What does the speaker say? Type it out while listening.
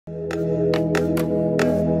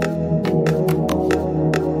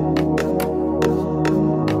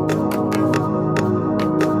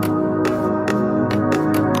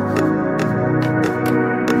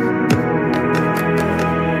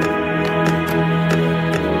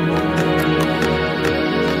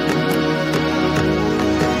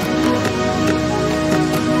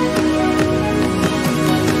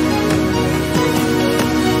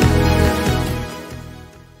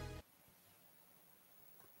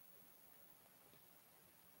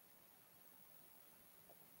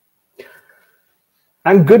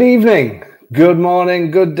And good evening, good morning,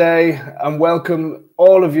 good day, and welcome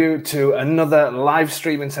all of you to another live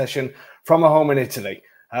streaming session from a home in Italy.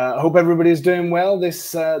 I hope everybody is doing well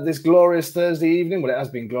this glorious Thursday evening. Well, it has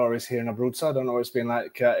been glorious here in Abruzzo. I don't know what it's been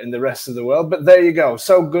like in the rest of the world, but there you go.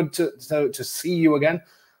 So good to see you again. I'm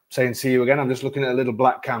saying see you again. I'm just looking at a little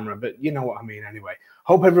black camera, but you know what I mean anyway.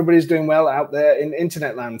 Hope everybody's doing well out there in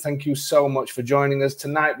internet land. Thank you so much for joining us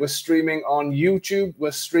tonight. We're streaming on YouTube. We're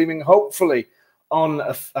streaming hopefully on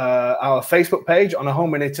our Facebook page on A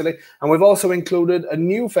Home in Italy, and we've also included a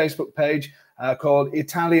new Facebook page called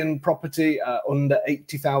Italian Property under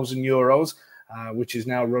 80,000 euros, which is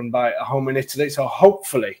now run by A Home in Italy. So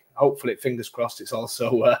hopefully, fingers crossed, it's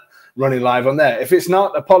also running live on there. If it's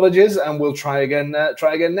not, apologies, and we'll try again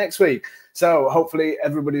next week. So hopefully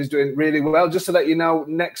everybody's doing really well. Just to let you know,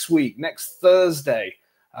 next week, next Thursday,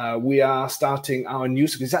 we are starting our new.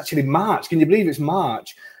 It's actually March. Can you believe it's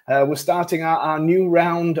March? We're starting our new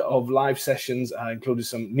round of live sessions, including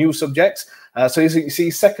some new subjects. So as you can see,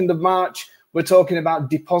 2nd of March, we're talking about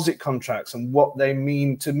deposit contracts and what they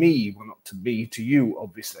mean to me. Well, not to me, to you,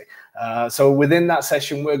 obviously. So within that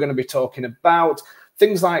session, we're going to be talking about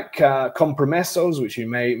things like compromissos, which you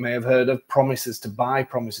may have heard of, promises to buy,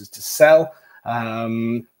 promises to sell,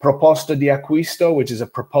 proposta di acquisto, which is a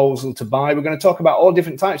proposal to buy. We're going to talk about all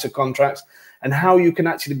different types of contracts and how you can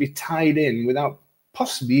actually be tied in without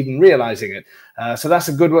possibly even realizing it. So that's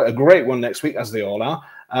a great one next week, as they all are.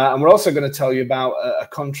 And we're also going to tell you about a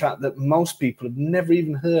contract that most people have never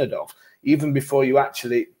even heard of, even before you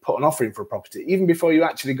actually put an offer in for a property, even before you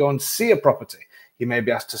actually go and see a property, you may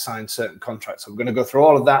be asked to sign certain contracts. So we're going to go through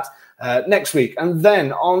all of that next week. And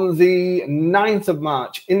then on the 9th of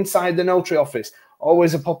March, inside the notary office,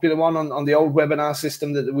 always a popular one on the old webinar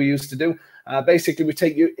system that we used to do. Basically, we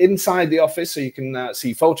take you inside the office so you can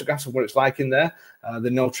see photographs of what it's like in there,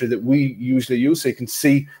 the notary that we usually use, so you can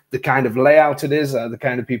see the kind of layout it is, the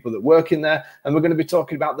kind of people that work in there. And we're going to be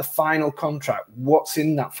talking about the final contract, what's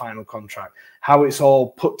in that final contract, how it's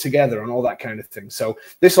all put together and all that kind of thing. So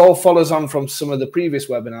this all follows on from some of the previous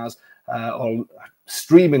webinars or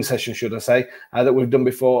streaming sessions, should I say, that we've done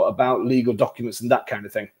before about legal documents and that kind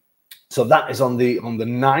of thing. So that is on the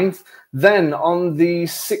 9th. Then on the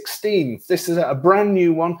 16th, this is a brand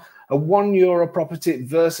new one, a €1 property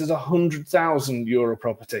versus a 100,000 euro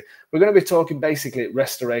property. We're going to be talking basically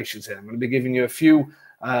restorations here. I'm going to be giving you a few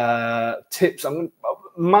tips.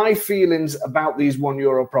 My feelings about these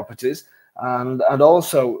 €1 properties and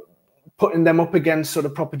also putting them up against sort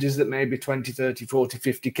of properties that may be 20, 30, 40,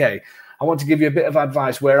 50K. I want to give you a bit of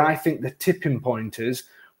advice where I think the tipping point is,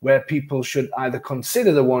 where people should either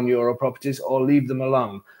consider the €1 properties or leave them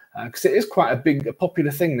alone, because it is quite a popular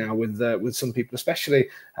thing now with some people, especially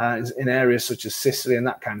in areas such as Sicily and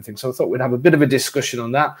that kind of thing. So I thought we'd have a bit of a discussion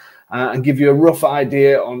on that and give you a rough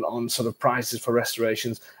idea on sort of prices for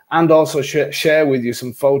restorations, and also share with you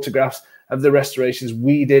some photographs of the restorations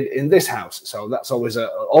we did in this house. So that's always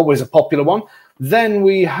a popular one. Then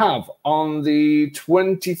we have on the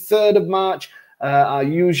 23rd of March, our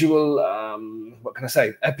usual, what can I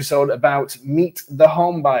say, episode about Meet the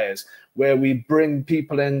Home Buyers, where we bring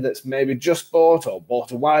people in that's maybe just bought or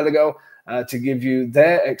bought a while ago to give you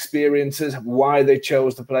their experiences, why they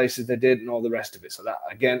chose the places they did and all the rest of it. So that,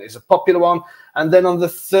 again, is a popular one. And then on the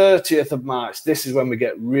 30th of March, this is when we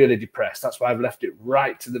get really depressed. That's why I've left it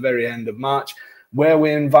right to the very end of March, where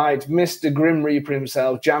we invite Mr. Grim Reaper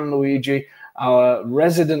himself, Gianluigi, our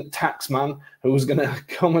resident taxman, who's going to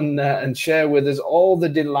come and share with us all the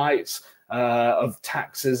delights of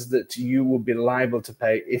taxes that you will be liable to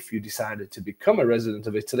pay if you decided to become a resident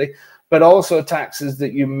of Italy, but also taxes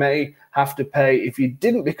that you may have to pay if you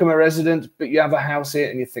didn't become a resident, but you have a house here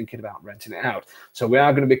and you're thinking about renting it out. So we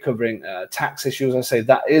are going to be covering tax issues. I say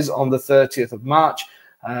that is on the 30th of March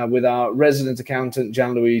with our resident accountant,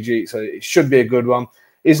 Gianluigi. So it should be a good one.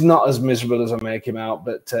 Is not as miserable as I make him out,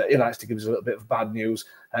 but he likes to give us a little bit of bad news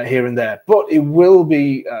here and there. But it will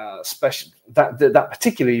be special. That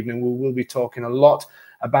particular evening, we will be talking a lot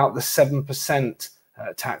about the 7%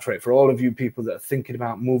 tax rate for all of you people that are thinking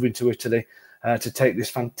about moving to Italy to take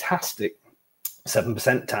this fantastic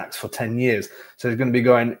 7% tax for 10 years. So he's going to be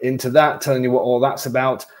going into that, telling you what all that's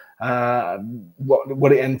about,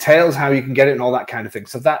 what it entails, how you can get it, and all that kind of thing.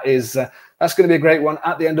 So that's going to be a great one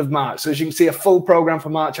at the end of March. So as you can see, a full program for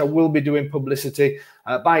March. I will be doing publicity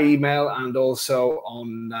by email and also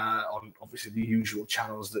on obviously the usual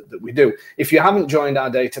channels that we do. If you haven't joined our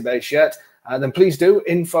database yet, then please do,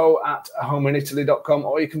 info@homeinitaly.com,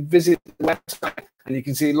 or you can visit the website and you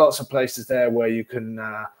can see lots of places there where you can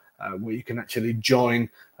where you can actually join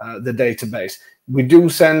the database. We do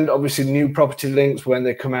send, obviously, new property links when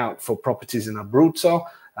they come out for properties in Abruzzo.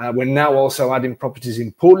 We're now also adding properties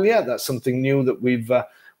in Puglia. That's something new that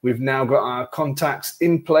we've now got our contacts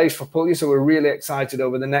in place for Puglia. So we're really excited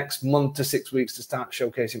over the next month to 6 weeks to start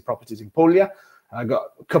showcasing properties in Puglia. I've got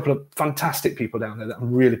a couple of fantastic people down there that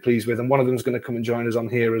I'm really pleased with, and one of them is going to come and join us on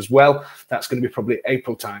here as well. That's going to be probably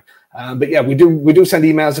April time. But yeah, we do send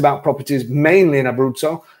emails about properties mainly in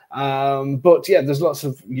Abruzzo. But yeah, there's lots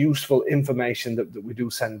of useful information that we do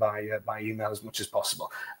send by email as much as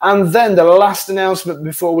possible. And then the last announcement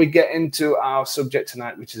before we get into our subject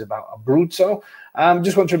tonight, which is about Abruzzo.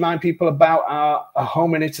 Just want to remind people about our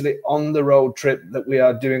Home in Italy on the road trip that we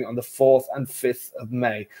are doing on the 4th and 5th of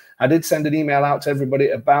May. I did send an email out to everybody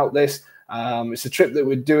about this. It's a trip that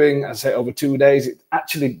we're doing, as I say, over 2 days.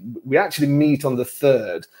 We actually meet on the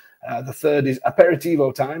 3rd. The 3rd is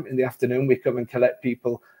aperitivo time in the afternoon. We come and collect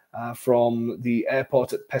people from the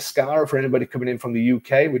airport at Pescara. For anybody coming in from the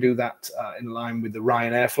UK, we do that in line with the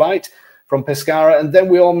Ryanair flight from Pescara. And then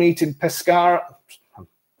we all meet in Pescara.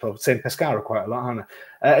 I'm saying Pescara quite a lot, aren't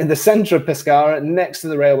I? In the centre of Pescara, next to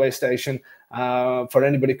the railway station. For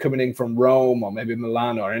anybody coming in from Rome or maybe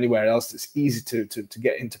Milan or anywhere else, it's easy to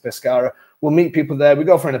get into Pescara. We'll meet people there. We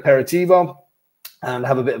go for an aperitivo and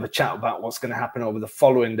have a bit of a chat about what's going to happen over the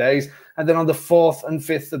following days. And then on the 4th and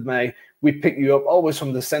 5th of May, we pick you up always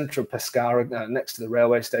from the centre of Pescara, next to the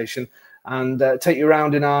railway station, and take you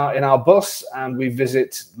around in our bus. And we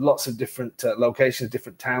visit lots of different locations,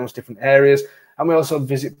 different towns, different areas. And we also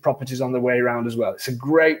visit properties on the way around as well. It's a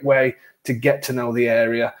great way to get to know the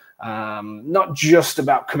area. Not just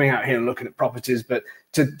about coming out here and looking at properties, but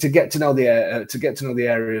to get to know the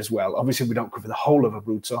area as well. Obviously, we don't cover the whole of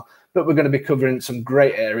Abruzzo, but we're going to be covering some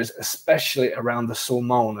great areas, especially around the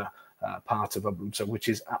Sulmona part of Abruzzo, which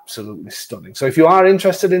is absolutely stunning. So if you are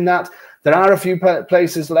interested in that, there are a few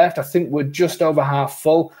places left. I think we're just over half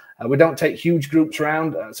full. We don't take huge groups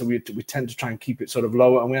around, so we tend to try and keep it sort of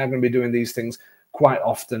lower, and we are going to be doing these things quite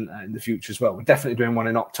often in the future as well. We're definitely doing one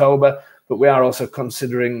in October, but we are also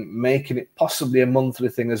considering making it possibly a monthly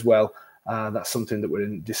thing as well. That's something that we're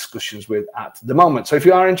in discussions with at the moment. So if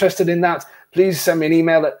you are interested in that, please send me an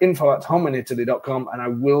email at info@homeinitaly.com, and I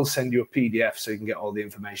will send you a PDF so you can get all the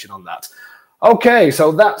information on that. Okay,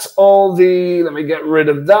 so that's all let me get rid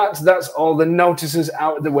of that. That's all the notices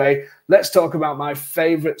out of the way. Let's talk about my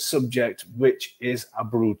favorite subject, which is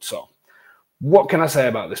Abruzzo. What can I say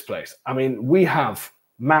about this place? I mean, we have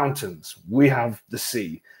mountains, we have the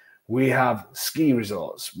sea, we have ski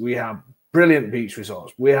resorts, we have brilliant beach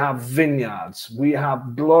resorts, we have vineyards, we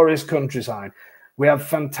have glorious countryside, we have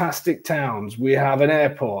fantastic towns, we have an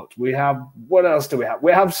airport, we have, what else do we have?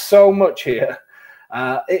 We have so much here.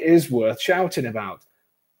 It is worth shouting about.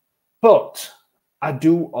 But I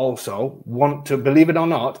do also want to, believe it or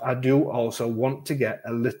not, I do also want to get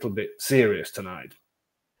a little bit serious tonight.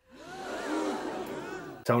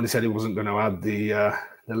 Tony said he wasn't going to add the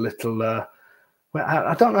little, well,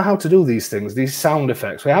 I don't know how to do these things, these sound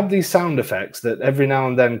effects. We have these sound effects that every now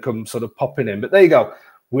and then come sort of popping in. But there you go.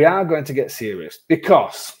 We are going to get serious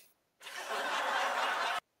because,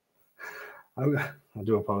 I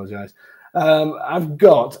do apologize. I've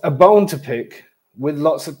got a bone to pick with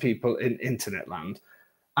lots of people in internet land,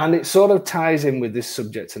 and it sort of ties in with this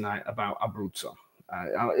subject tonight about Abruzzo.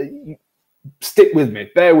 Stick with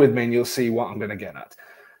me, bear with me, and you'll see what I'm going to get at.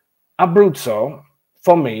 Abruzzo,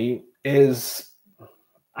 for me, is,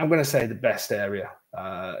 I'm going to say, the best area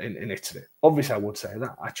in Italy. Obviously, I would say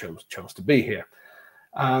that. I chose to be here.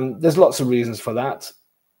 There's lots of reasons for that.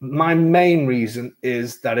 My main reason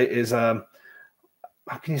is that it is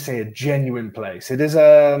how can you say, a genuine place. It is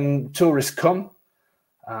tourists come.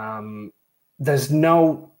 There's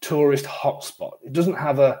no tourist hotspot. It doesn't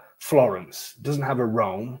have a Florence. It doesn't have a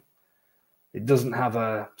Rome. It doesn't have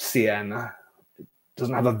a Siena. It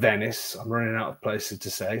doesn't have a Venice. I'm running out of places to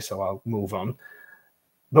say, so I'll move on.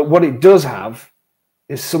 But what it does have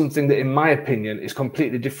is something that, in my opinion, is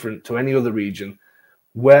completely different to any other region,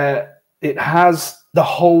 where it has the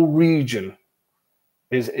whole region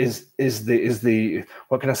is the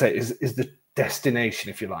what can I say, is the destination,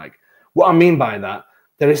 if you like. What I mean by that,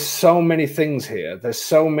 there is so many things here. There's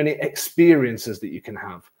so many experiences that you can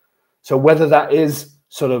have. So whether that is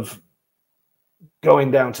sort of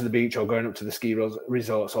going down to the beach or going up to the ski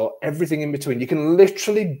resorts or everything in between, you can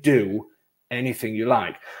literally do anything you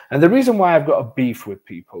like. And the reason why I've got a beef with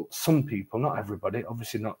people, some people, not everybody,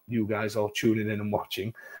 obviously not you guys all tuning in and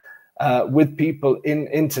watching, with people in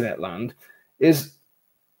internet land, is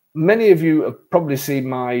many of you have probably seen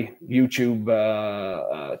my YouTube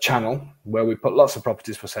channel where we put lots of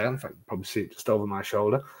properties for sale. In fact, you probably see it just over my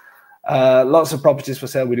shoulder. Lots of properties for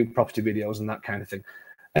sale. We do property videos and that kind of thing.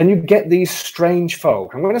 And you get these strange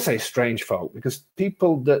folk. I'm going to say strange folk because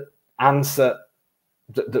people that answer,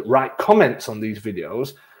 that write comments on these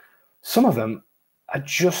videos, some of them are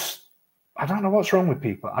just, I don't know what's wrong with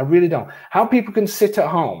people. I really don't. How people can sit at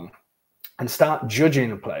home and start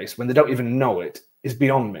judging a place when they don't even know it is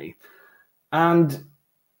beyond me. And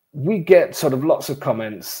we get sort of lots of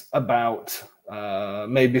comments about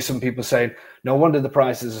maybe some people saying, no wonder the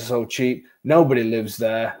prices are so cheap. Nobody lives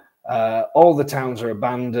there. All the towns are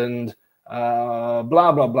abandoned, blah,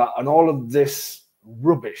 blah, blah. And all of this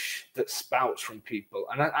rubbish that spouts from people.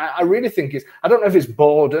 And I really think it's, I don't know if it's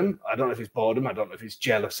boredom. I don't know if it's boredom. I don't know if it's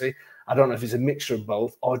jealousy. I don't know if it's a mixture of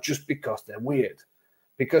both, or just because they're weird.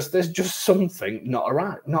 Because there's just something not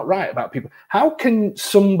right about people. How can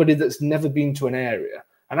somebody that's never been to an area,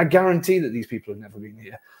 and I guarantee that these people have never been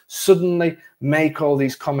here, suddenly make all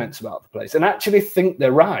these comments about the place and actually think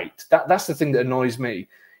they're right? That's the thing that annoys me.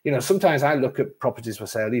 You know, sometimes I look at properties for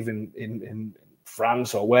sale, even in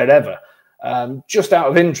France or wherever, just out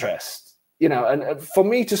of interest, you know, and for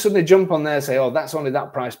me to suddenly jump on there and say, oh, that's only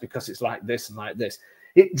that price because it's like this and like this,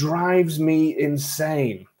 it drives me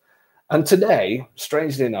insane. And today,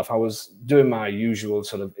 strangely enough, I was doing my usual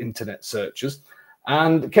sort of internet searches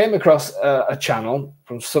and came across a channel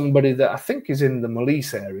from somebody that I think is in the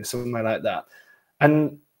Molise area, somewhere like that.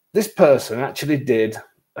 And this person actually did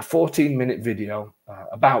a 14-minute video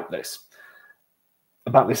about this,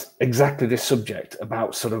 exactly this subject,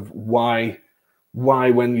 about sort of why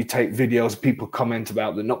when you take videos, people comment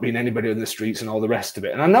about there not being anybody on the streets and all the rest of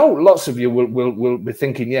it. And I know lots of you will be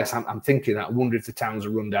thinking, yes, I'm thinking that. I wonder if the towns are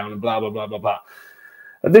run down and blah, blah, blah, blah, blah.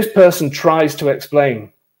 And this person tries to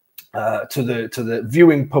explain to the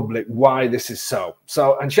viewing public why this is so.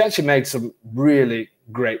 And she actually made some really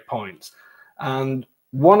great points. And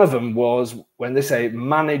one of them was when they say,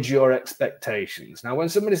 manage your expectations. Now, when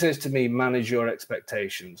somebody says to me, manage your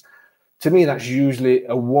expectations, to me, that's usually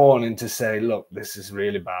a warning to say, look, this is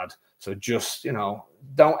really bad. So just, you know,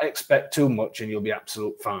 don't expect too much and you'll be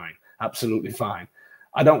absolutely fine.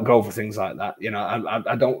 I don't go for things like that. You know,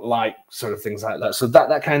 I don't like sort of things like that. So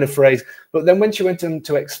that kind of phrase. But then when she went in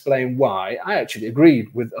to explain why, I actually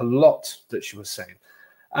agreed with a lot that she was saying.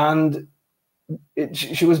 And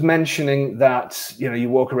she was mentioning that, you know, you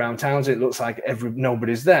walk around towns, it looks like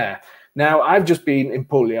nobody's there. Now, I've just been in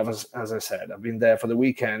Puglia, as I said. I've been there for the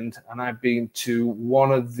weekend, and I've been to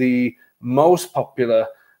one of the most popular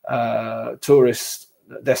tourist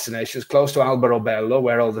destinations close to Alberobello,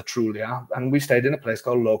 where all the Trulli are, and we stayed in a place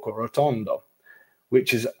called Loco Rotondo,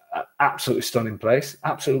 which is an absolutely stunning place,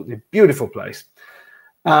 absolutely beautiful place,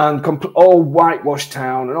 and all whitewashed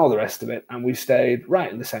town and all the rest of it. And we stayed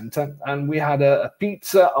right in the centre, and we had a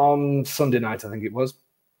pizza on Sunday night, I think it was,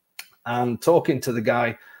 and talking to the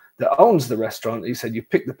guy that owns the restaurant, he said, you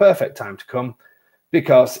picked the perfect time to come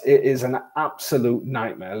because it is an absolute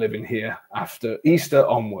nightmare living here after Easter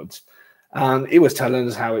onwards. And he was telling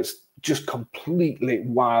us how it's just completely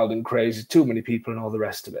wild and crazy, too many people and all the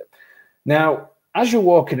rest of it. Now, as you're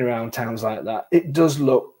walking around towns like that, it does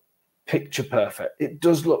look picture perfect. It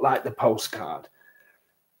does look like the postcard.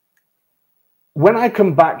 When I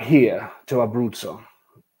come back here to Abruzzo,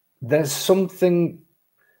 there's something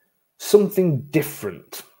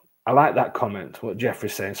different. I like that comment, what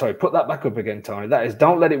Jeffrey's saying. Sorry, put that back up again, Tony. That is,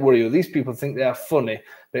 don't let it worry you. These people think they are funny,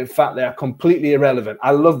 but in fact, they are completely irrelevant.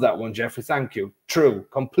 I love that one, Jeffrey. Thank you. True.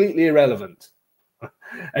 Completely irrelevant.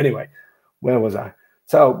 Anyway, where was I?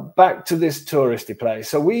 So back to this touristy place.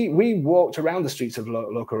 So we walked around the streets of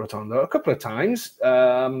Loco Rotondo a couple of times,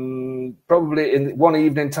 probably in one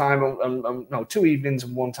evening time, no, 2 evenings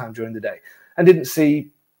and one time during the day, and didn't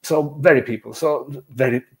see so very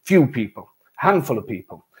few people, handful of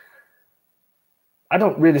people. I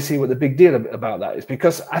don't really see what the big deal about that is,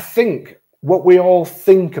 because I think what we all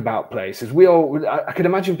think about places, I can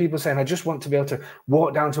imagine people saying, I just want to be able to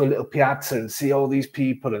walk down to a little piazza and see all these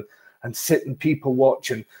people and sit and people watch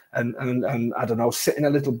and I don't know, sit in a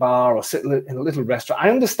little bar or sit in a little restaurant. I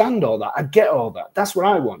understand all that. I get all that. That's what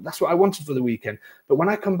I want. That's what I wanted for the weekend. But when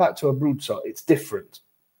I come back to Abruzzo, it's different,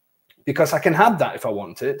 because I can have that if I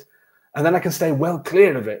want it, and then I can stay well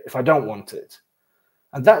clear of it if I don't want it.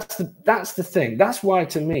 And that's the thing. That's why,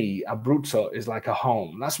 to me, Abruzzo is like a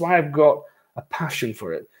home. That's why I've got a passion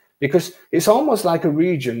for it, because it's almost like a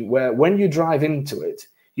region where when you drive into it,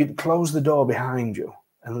 you'd close the door behind you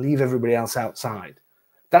and leave everybody else outside.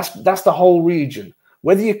 That's the whole region.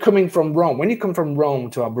 Whether you're coming from Rome, when you come from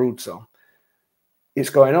Rome to Abruzzo, it's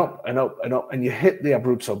going up and up and up, and you hit the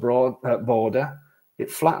Abruzzo border,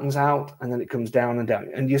 it flattens out, and then it comes down and down,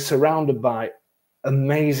 and you're surrounded by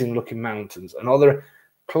amazing looking mountains and other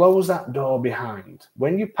close that door behind.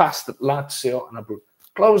 When you pass the Lazio and Abruzzo,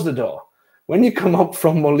 close the door. When you come up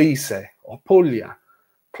from Molise or Puglia,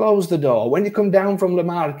 close the door. When you come down from Le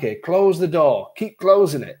Marche, close the door. Keep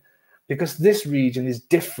closing it, because this region is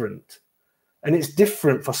different. And it's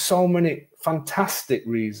different for so many fantastic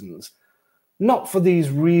reasons. Not for these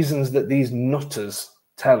reasons that these nutters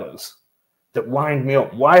tell us that wind me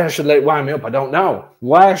up. Why I should let it wind me up, I don't know.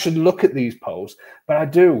 Why I should look at these posts, but I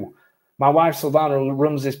do. My wife, Silvana, who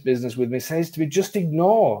runs this business with me, says to me, just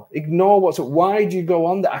ignore what's up. Why do you go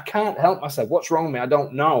on there? I can't help myself. What's wrong with me? I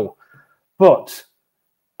don't know. But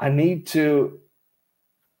I need to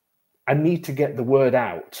get the word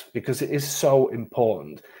out, because it is so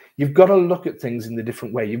important. You've got to look at things in a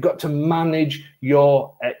different way. You've got to manage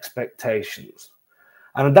your expectations.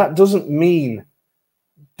 And that doesn't mean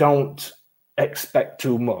don't expect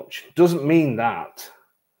too much. It doesn't mean that.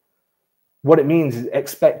 What it means is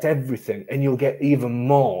expect everything and you'll get even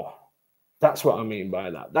more. That's what I mean by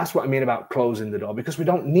that. That's what I mean about closing the door, because we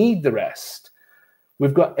don't need the rest.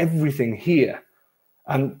 We've got everything here.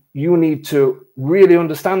 And you need to really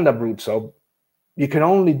understand Abruzzo. You can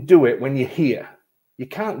only do it when you're here. You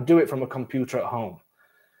can't do it from a computer at home.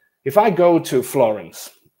 If I go to Florence,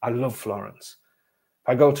 I love Florence. If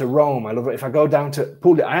I go to Rome, I love it. If I go down to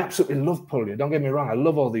Puglia, I absolutely love Puglia. Don't get me wrong. I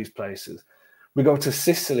love all these places. We go to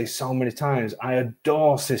Sicily so many times. I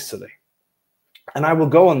adore Sicily. And I will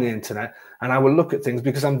go on the internet and I will look at things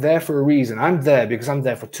because I'm there for a reason. I'm there because I'm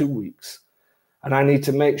there for 2 weeks. And I need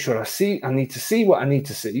to make sure I need to see what I need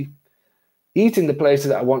to see, eat in the places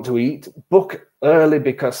that I want to eat, book early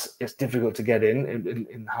because it's difficult to get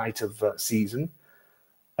in height of season,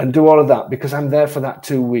 and do all of that because I'm there for that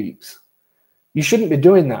 2 weeks. You shouldn't be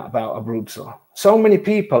doing that about Abruzzo. So many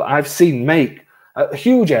people I've seen make a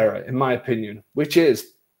huge error, in my opinion, which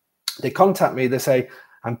is they contact me, they say,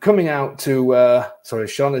 I'm coming out to, sorry,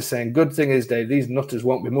 Sean is saying, good thing is, Dave, these nutters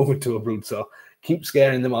won't be moving to Abruzzo. Keep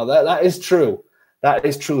scaring them all. That is true. That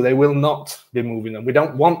is true. They will not be moving them. We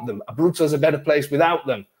don't want them. Abruzzo is a better place without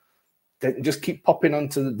them. They just keep popping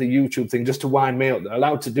onto the YouTube thing just to wind me up. They're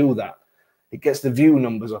allowed to do that. It gets the view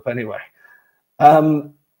numbers up anyway.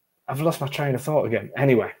 I've lost my train of thought again.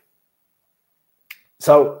 Anyway,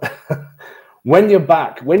 so when you're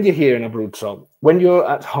back, when you're here in Abruzzo, when you're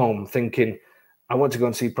at home thinking, I want to go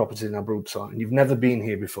and see properties in Abruzzo, and you've never been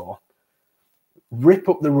here before, rip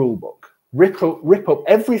up the rule book. Rip up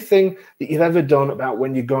everything that you've ever done about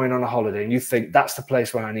when you're going on a holiday and you think that's the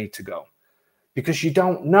place where I need to go. Because you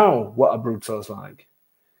don't know what Abruzzo is like.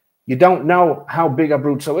 You don't know how big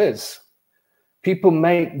Abruzzo is. People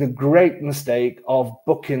make the great mistake of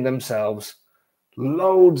booking themselves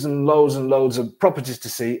loads and loads and loads of properties to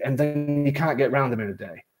see, and then you can't get around them in a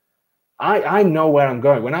day. I know where I'm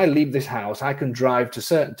going. When I leave this house, I can drive to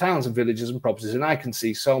certain towns and villages and properties, and I can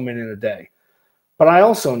see so many in a day. But I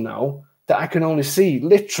also know that I can only see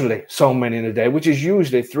literally so many in a day, which is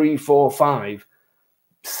usually 3, 4, 5,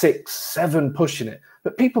 6, 7 pushing it.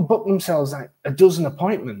 But people book themselves like a dozen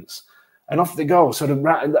appointments and off they go. So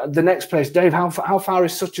the next place, Dave, how far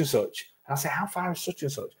is such and such? And I say, how far is such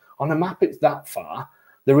and such? On a map, it's that far.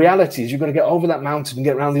 The reality is you've got to get over that mountain and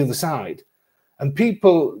get around the other side. And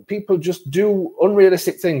people just do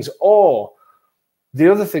unrealistic things. Or the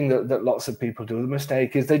other thing that lots of people do, the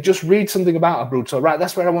mistake, is they just read something about Abruzzo. Right,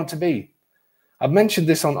 that's where I want to be. I've mentioned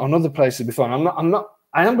this on other places before. I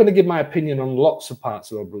am going to give my opinion on lots of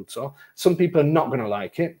parts of Abruzzo. Some people are not going to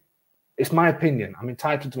like it. It's my opinion. I'm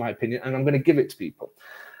entitled to my opinion, and I'm going to give it to people.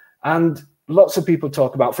 And lots of people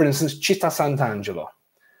talk about, for instance, Città Sant'Angelo.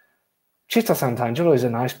 Città Sant'Angelo is a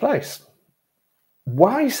nice place.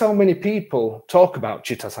 Why so many people talk about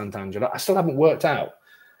Città Sant'Angelo, I still haven't worked out.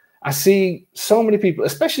 I see so many people,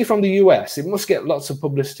 especially from the US. It must get lots of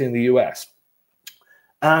publicity in the US.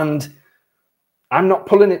 And I'm not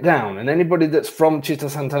pulling it down. And anybody that's from Città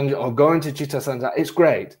Sant'Angelo or going to Città Sant'Angelo, it's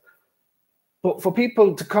great. But for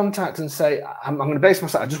people to contact and say, I'm going to base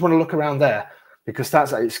myself, I just want to look around there because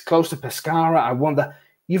it's close to Pescara. I wonder,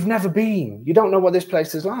 you've never been. You don't know what this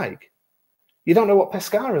place is like. You don't know what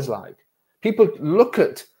Pescara is like. People look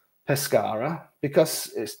at Pescara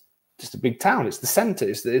because it's just a big town. It's the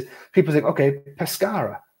center. People think, okay,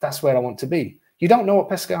 Pescara, that's where I want to be. You don't know what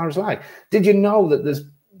Pescara is like. Did you know that there's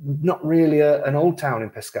not really an old town in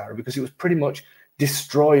Pescara because it was pretty much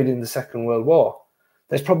destroyed in the Second World War?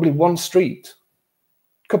 There's probably one street,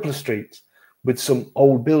 a couple of streets with some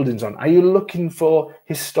old buildings on. Are you looking for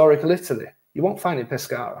historical Italy? You won't find it in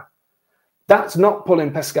Pescara. That's not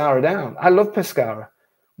pulling Pescara down. I love Pescara.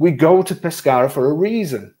 We go to Pescara for a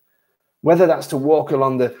reason, whether that's to walk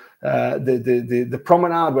along the the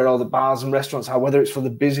promenade where all the bars and restaurants are, whether it's for the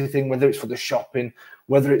busy thing, whether it's for the shopping,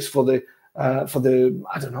 whether it's for the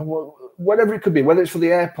I don't know, whatever it could be, whether it's for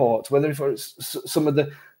the airport, whether it's some of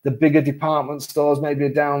the bigger department stores maybe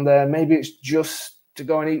are down there, maybe it's just to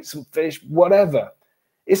go and eat some fish, whatever.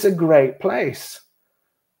 It's a great place.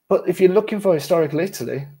 But if you're looking for historical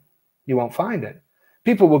Italy, you won't find it.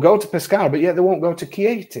 People will go to Pescara, but yet they won't go to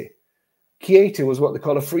Chieti. Chieti was what they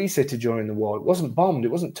call a free city during the war. It wasn't bombed.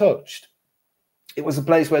 It wasn't touched. It was a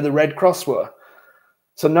place where the Red Cross were.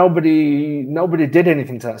 So nobody did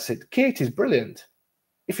anything to that city. Chieti is brilliant.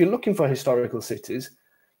 If you're looking for historical cities,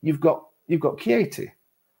 you've got Chieti.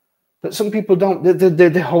 But some people don't.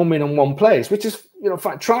 They home in on one place, which is,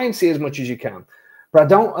 try and see as much as you can. But I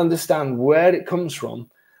don't understand where it comes from.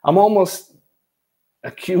 I'm almost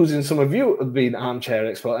accusing some of you of being armchair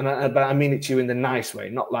expert, but I mean it to you in the nice way,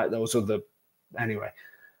 not like those other. Anyway,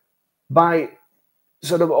 by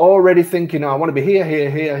sort of already thinking, I want to be here, here,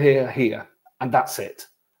 here, here, here, and that's it.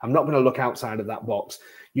 I'm not going to look outside of that box.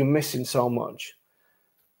 You're missing so much.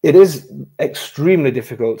 It is extremely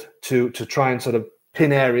difficult to try and sort of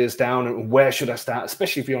pin areas down and where should I start,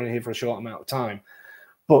 especially if you're only here for a short amount of time.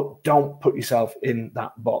 But don't put yourself in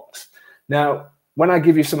that box. Now, when I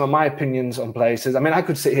give you some of my opinions on places, I mean, I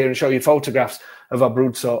could sit here and show you photographs of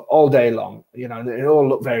Abruzzo all day long, and it all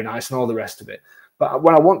look very nice and all the rest of it. But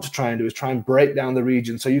what I want to try and do is try and break down the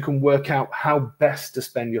region so you can work out how best to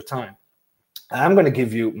spend your time. And I'm going to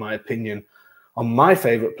give you my opinion on my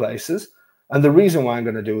favorite places. And the reason why I'm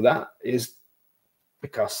going to do that is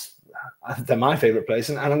because they're my favorite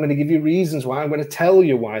places. And I'm going to give you reasons why. I'm going to tell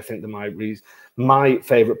you why I think they're my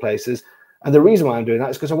favorite places. And the reason why I'm doing that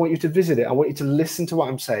is because I want you to visit it. I want you to listen to what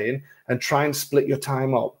I'm saying and try and split your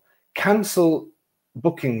time up. Cancel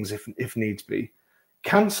bookings if needs be.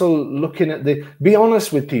 Cancel looking at be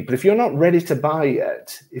honest with people. If you're not ready to buy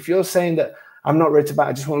yet, if you're saying that I'm not ready to buy,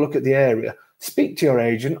 I just want to look at the area, speak to your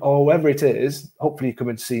agent or whoever it is. Hopefully you come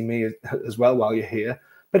and see me as well while you're here.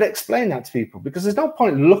 But explain that to people, because there's no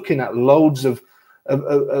point looking at loads of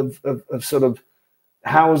sort of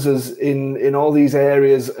houses in all these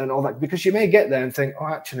areas and all that, because you may get there and think,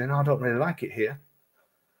 actually, no, I don't really like it here.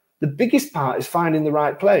 The biggest part is finding the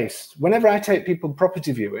right place. Whenever I take people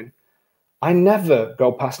property viewing, I never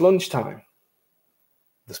go past lunchtime.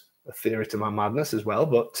 There's a theory to my madness as well,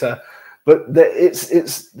 but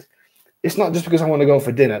it's not just because I want to go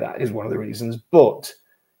for dinner. That is one of the reasons, but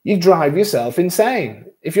you drive yourself insane.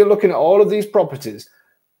 If you're looking at all of these properties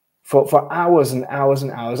for hours and hours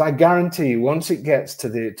and hours, I guarantee you, once it gets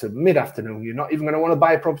to mid-afternoon, you're not even going to want to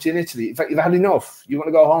buy a property in Italy. In fact, you've had enough. You want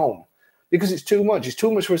to go home because it's too much. It's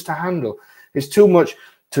too much for us to handle. It's too much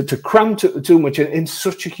to cram too much in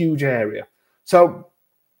such a huge area. So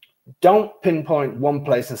don't pinpoint one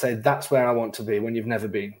place and say, that's where I want to be when you've never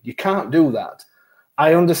been. You can't do that.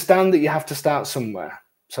 I understand that you have to start somewhere.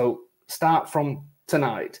 So start from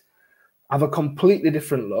tonight. Have a completely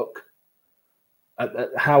different look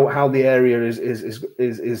at how the area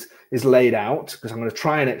is laid out, because I'm going to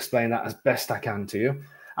try and explain that as best I can to you.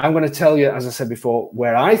 I'm going to tell you, as I said before,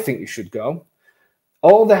 where I think you should go.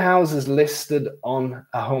 All the houses listed on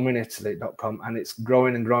ahomeinitaly.com, and it's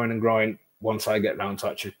growing and growing and growing once I get round to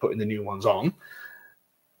actually putting the new ones on.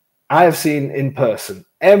 I have seen in person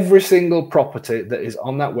every single property that is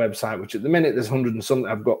on that website, which at the minute there's 100 and something.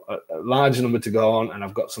 I've got a large number to go on, and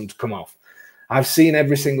I've got some to come off. I've seen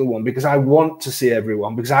every single one because I want to see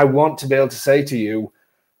everyone, because I want to be able to say to you,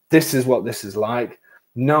 this is what this is like.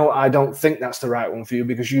 No, I don't think that's the right one for you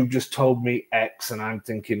because you've just told me X and I'm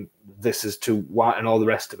thinking this is too white and all the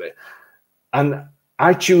rest of it. And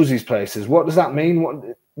I choose these places. What does that mean?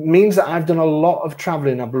 It means that I've done a lot of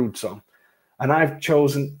traveling in Abruzzo, and I've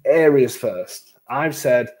chosen areas first. I've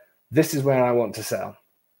said, this is where I want to sell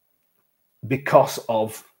because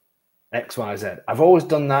of X, Y, Z. I've always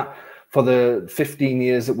done that for the 15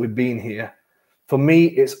 years that we've been here. For me,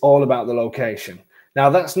 it's all about the location. Now,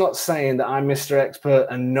 that's not saying that I'm Mr. Expert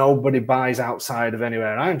and nobody buys outside of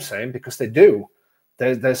anywhere I'm saying, because they do.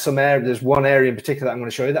 There's some area, there's one area in particular that I'm going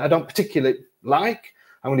to show you that I don't particularly like.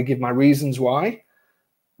 I'm going to give my reasons why.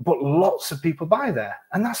 But lots of people buy there,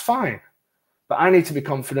 and that's fine. But I need to be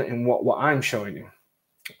confident in what I'm showing you.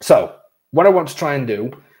 So what I want to try and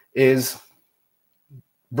do is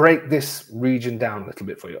break this region down a little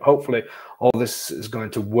bit for you. Hopefully all this is going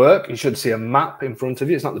to work. You should see a map in front of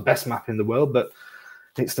you. It's not the best map in the world, but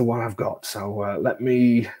it's the one I've got. So let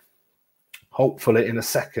me, hopefully in a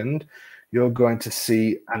second, you're going to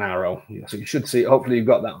see an arrow. So you should see, hopefully you've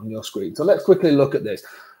got that on your screen. So let's quickly look at this.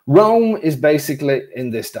 Rome is basically in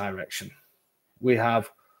this direction. We have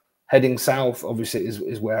heading south, obviously,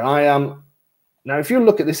 is where I am. Now, if you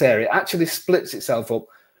look at this area, it actually splits itself up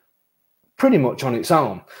pretty much on its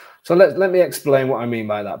own. So let me explain what I mean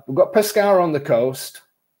by that. We've got Pescara on the coast,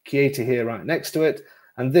 Chieti here right next to it,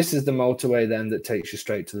 and this is the motorway then that takes you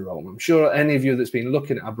straight to the Rome. I'm sure any of you that's been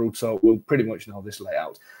looking at Abruzzo will pretty much know this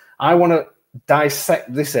layout. I want to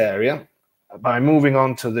dissect this area by moving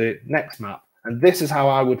on to the next map, and this is how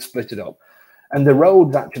I would split it up. And the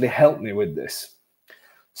roads actually help me with this.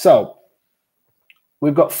 So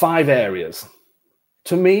we've got 5 areas.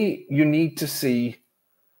 To me, you need to see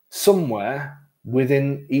somewhere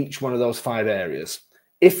within each one of those 5 areas,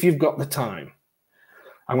 if you've got the time.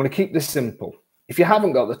 I'm going to keep this simple. If you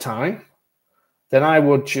haven't got the time, then I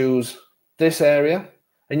would choose this area.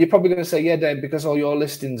 And you're probably going to say, yeah, Dave, because all your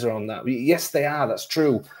listings are on that. Yes, they are. That's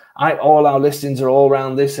true. All our listings are all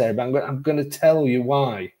around this area. But I'm going to tell you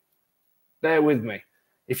why. Bear with me.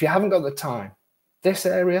 If you haven't got the time, this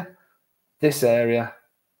area,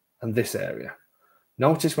 and this area.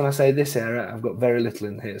 Notice when I say this area, I've got very little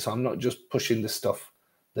in here. So I'm not just pushing the stuff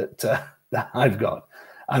that, that I've got.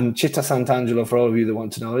 And Città Sant'Angelo, for all of you that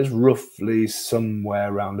want to know, is roughly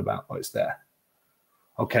somewhere around about, it's there.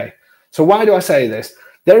 Okay, so why do I say this?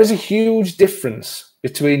 There is a huge difference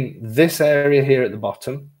between this area here at the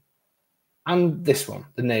bottom and this one,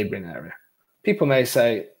 the neighbouring area. People may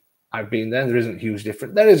say, I've been there, there isn't a huge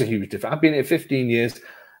difference. There is a huge difference. I've been here 15 years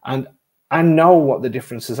and I know what the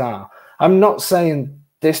differences are. I'm not saying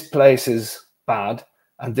this place is bad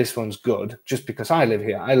and this one's good just because I live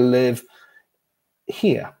here. I live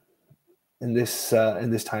here in this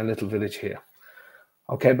tiny little village here.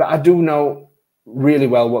 Okay, but I do know really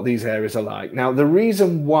well what these areas are like. Now, the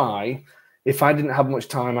reason why, if I didn't have much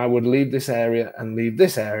time, I would leave this area and leave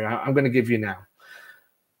this area, I'm going to give you now.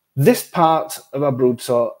 This part of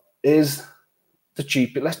Abruzzo is the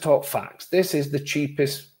cheapest. Let's talk facts. This is the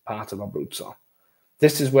cheapest part of Abruzzo.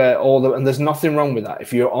 This is where and there's nothing wrong with that.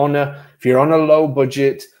 If you're on a low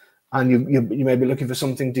budget and you may be looking for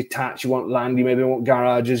something detached, you want land, you maybe want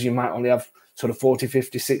garages, you might only have sort of 40,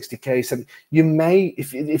 50, 60K. So you may,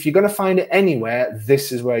 if you're going to find it anywhere,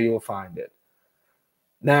 this is where you'll find it.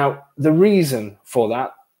 Now, the reason for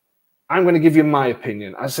that, I'm going to give you my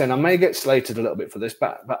opinion. As I said, I may get slated a little bit for this,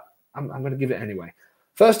 but I'm going to give it anyway.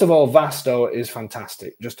 First of all, Vasto is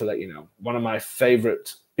fantastic, just to let you know. One of my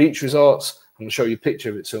favorite beach resorts. I'm going to show you a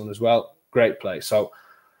picture of it soon as well. Great place. So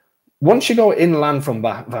once you go inland from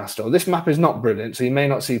Vasto, this map is not brilliant, so you may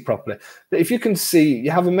not see properly. But if you can see,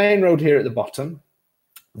 you have a main road here at the bottom.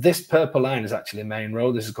 This purple line is actually a main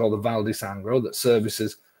road. This is called the Val di Sangro that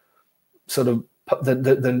services sort of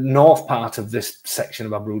the north part of this section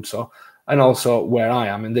of Abruzzo and also where I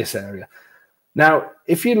am in this area. Now,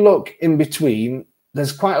 if you look in between,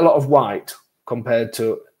 there's quite a lot of white compared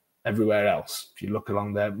to everywhere else. If you look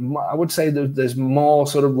along there, I would say that there's more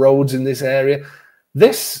sort of roads in this area.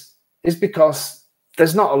 This is because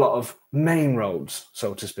there's not a lot of main roads,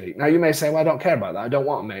 so to speak. Now, you may say, well, I don't care about that. I don't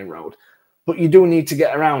want a main road. But you do need to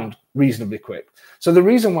get around reasonably quick. So the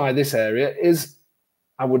reason why this area is,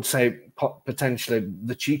 I would say, potentially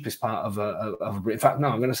the cheapest part of in fact, no,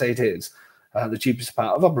 I'm going to say it is the cheapest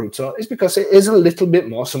part of Abruzzo, is because it is a little bit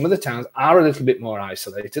more. Some of the towns are a little bit more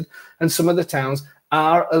isolated, and some of the towns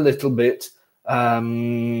are a little bit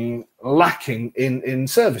lacking in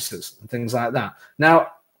services and things like that.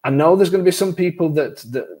 Now, I know there's going to be some people that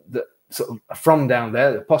sort of are from down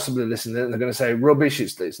there that possibly listen to it, and they're going to say, rubbish,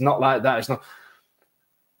 it's not like that. It's not.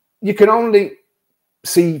 You can only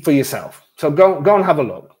see for yourself. So go and have a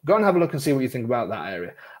look. Go and have a look and see what you think about that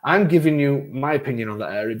area. I'm giving you my opinion on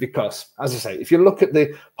that area because, as I say, if you look at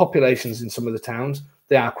the populations in some of the towns,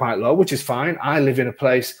 they are quite low, which is fine. I live in a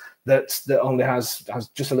place that only has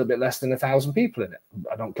just a little bit less than 1,000 people in it.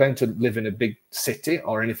 I don't claim to live in a big city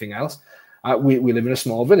or anything else. We live in a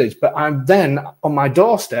small village, but I'm then on my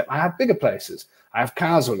doorstep, I have bigger places. I have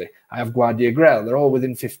Carsoli, I have Guardia Grel, they're all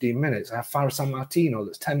within 15 minutes. I have Faro San Martino,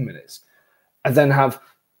 that's 10 minutes. I then have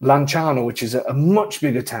Lanciano, which is a much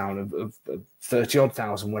bigger town of 30-odd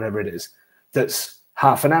thousand, whatever it is, that's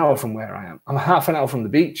half an hour from where I am. I'm half an hour from the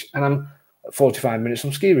beach, and I'm 45 minutes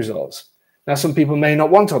from ski resorts. Now, some people may not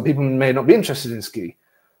want to, people may not be interested in ski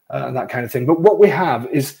and that kind of thing. But what we have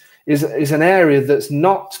is an area that's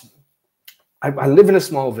not. I live in a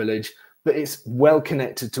small village, but it's well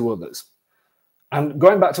connected to others. And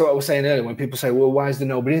going back to what I was saying earlier, when people say, well, why is there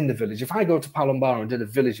nobody in the village? If I go to Palombaro and did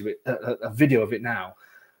a video of it now,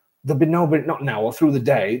 there'll be nobody, not now or through the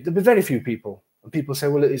day, there'll be very few people. And people say,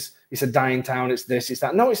 well, it's a dying town, it's this, it's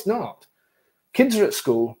that. No, it's not. Kids are at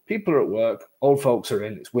school, people are at work, old folks are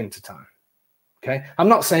in, it's winter time. Okay? I'm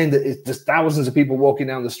not saying that there's thousands of people walking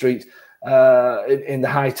down the street in the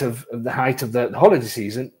height of the holiday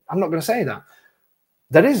season. I'm not going to say that.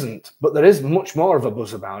 There isn't, but there is much more of a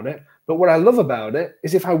buzz about it. But what I love about it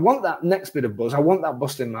is if I want that next bit of buzz, I want that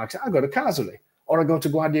bustling market, I go to Casale or I go to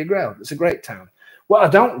Guardia Grail. It's a great town. What I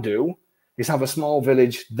don't do is have a small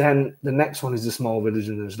village, then the next one is a small village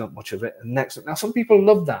and there's not much of it. And next, now some people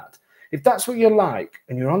love that. If that's what you like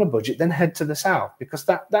and you're on a budget, then head to the south, because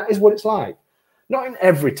that is what it's like. Not in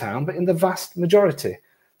every town, but in the vast majority.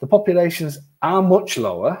 The populations are much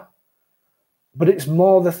lower, but it's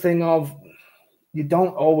more the thing of you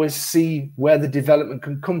don't always see where the development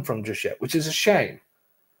can come from just yet, which is a shame.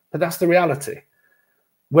 But that's the reality.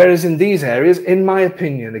 Whereas in these areas, in my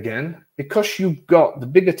opinion, again, because you've got the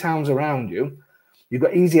bigger towns around you, you've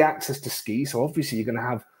got easy access to ski. So obviously you're going to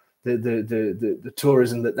have the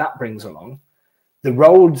tourism that brings along. The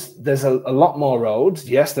roads, there's a lot more roads.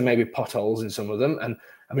 Yes, there may be potholes in some of them. And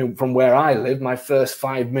I mean, from where I live, my first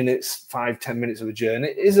 10 minutes of a journey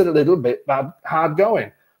is a little bit hard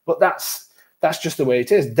going. But that's just the way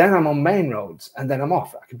it is. Then I'm on main roads and then I'm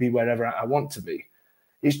off. I can be wherever I want to be.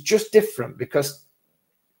 It's just different because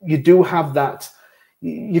you do have that.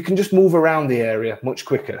 You can just move around the area much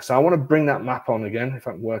quicker. So I want to bring that map on again, if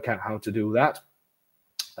I can work out how to do that.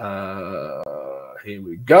 Here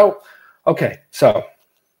we go. Okay, so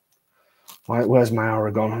where's my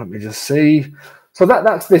Oregon? Let me just see. So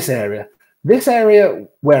that's this area. This area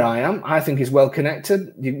where I am, I think, is well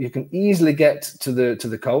connected. You can easily get to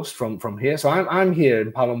the coast from here. So I'm here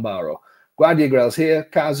in Palombaro. Guardia Grail's here,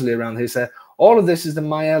 Casale around here. So all of this is the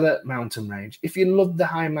Maiella mountain range. If you love the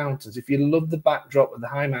high mountains, if you love the backdrop of the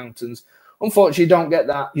high mountains, unfortunately you don't get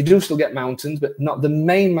that. You do still get mountains, but not the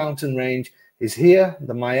main mountain range is here,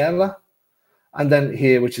 the Maiella, and then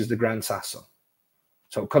here, which is the Gran Sasso.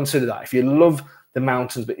 So consider that. If you love the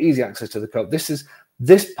mountains but easy access to the coast,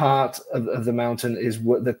 this part of the mountain is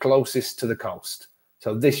the closest to the coast.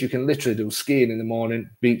 So this you can literally do skiing in the morning,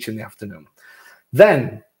 beach in the afternoon.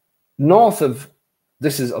 Then north of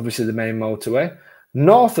this is obviously the main motorway.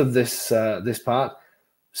 North of this this part,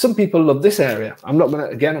 some people love this area. I'm not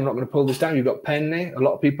going to pull this down. You've got Penne. A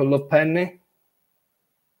lot of people love Penne.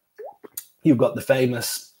 You've got the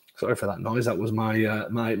famous. Sorry for that noise. That was my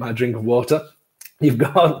my drink of water. You've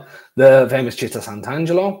got the famous Città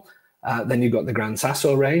Sant'Angelo. Then you've got the Gran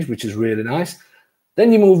Sasso range, which is really nice.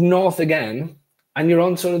 Then you move north again, and you're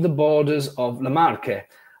on sort of the borders of Le Marche.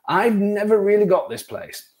 I've never really got this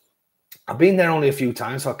place. I've been there only a few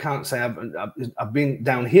times, so I can't say I've been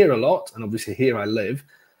down here a lot, and obviously here I live,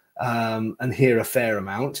 and here a fair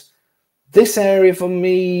amount. This area for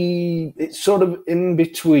me, it's sort of in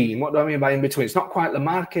between. What do I mean by in between? It's not quite Le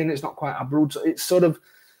Marche, and it's not quite Abruzzo. It's sort of,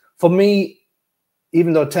 for me,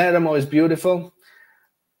 even though Teramo is beautiful,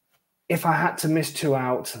 if I had to miss two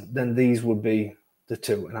out, then these would be the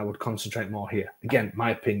two, and I would concentrate more here. Again,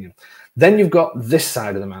 my opinion. Then you've got this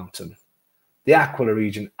side of the mountain, the Aquila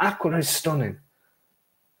region. Aquila is stunning,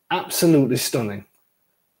 absolutely stunning.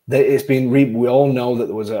 It's been we all know that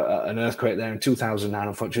there was an earthquake there in 2009.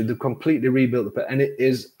 Unfortunately, they've completely rebuilt it, and it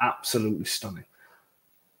is absolutely stunning.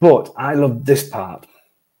 But I love this part.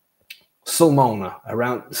 Sulmona.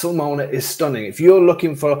 Sulmona is stunning. If you're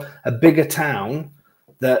looking for a bigger town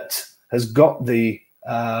that has got the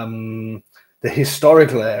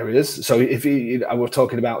historical areas. So I was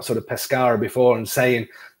talking about sort of Pescara before and saying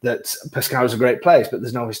that Pescara is a great place, but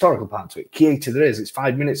there's no historical part to it. Chieti there is. It's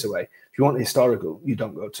 5 minutes away. If you want historical, you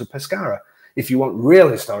don't go to Pescara. If you want real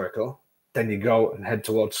historical, then you go and head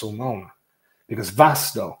towards Sulmona. Because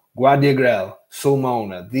Vasto, Guardia Grail,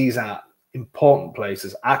 Sulmona, these are important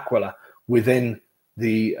places. Aquila within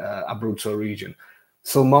the Abruzzo region.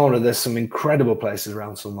 Sulmona, there's some incredible places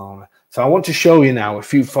around Sulmona. So I want to show you now a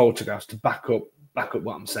few photographs to back up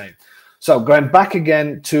what I'm saying. So going back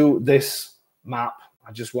again to this map,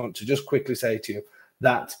 I just want to quickly say to you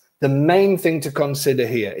that the main thing to consider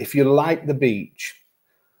here, if you like the beach,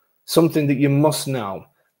 something that you must know,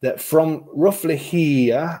 that from roughly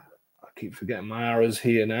here, I keep forgetting my arrows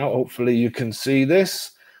here now, hopefully you can see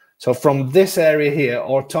this. So from this area here,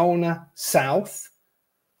 Ortona south,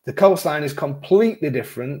 the coastline is completely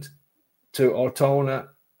different to Ortona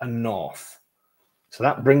and north. So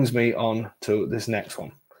that brings me on to this next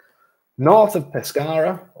one. North of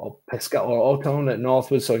Pescara, or Ortona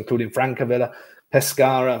northwards, so including Francavilla,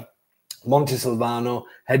 Pescara, Montesilvano,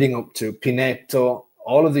 heading up to Pineto,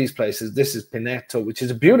 all of these places. This is Pineto, which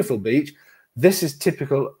is a beautiful beach. This is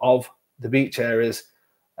typical of the beach areas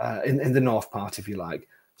in the north part, if you like.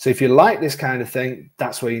 So if you like this kind of thing,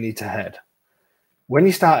 that's where you need to head. When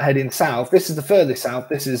you start heading south, this is the furthest south,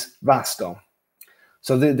 this is Vasto.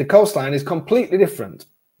 So the coastline is completely different.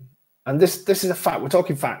 And this is a fact, we're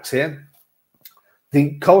talking facts here.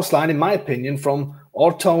 The coastline, in my opinion, from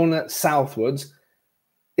Ortona southwards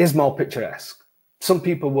is more picturesque. Some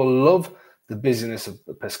people will love the busyness of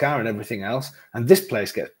Pescara and everything else, and this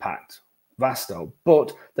place gets packed, vasto.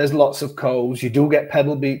 But there's lots of coves. You do get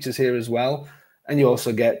pebble beaches here as well, and you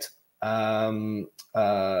also get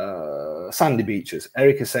sandy beaches.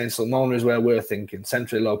 Eric is saying Sulmona is where we're thinking,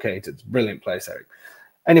 centrally located. Brilliant place, Eric.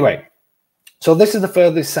 Anyway, so this is the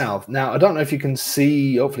furthest south. Now, I don't know if you can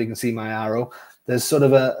see, hopefully you can see my arrow. There's sort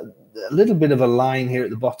of a little bit of a line here at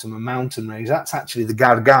the bottom, a mountain range. That's actually the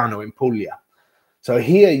Gargano in Puglia. So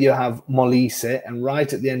here you have Molise, and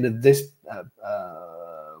right at the end of this,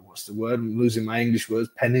 what's the word? I'm losing my English words.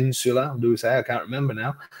 Peninsula, do we say? I can't remember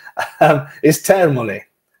now. Is Termoli.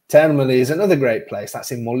 Termoli is another great place.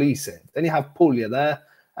 That's in Molise. Then you have Puglia there,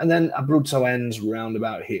 and then Abruzzo ends round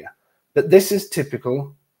about here. But this is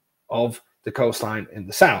typical of the coastline in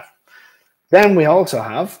the south. Then we also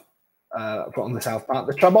have, on the south part,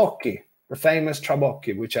 the Trabocchi, the famous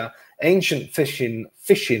Trabocchi, which are ancient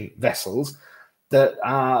fishing vessels that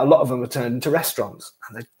a lot of them are turned into restaurants,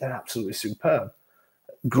 and they're absolutely superb.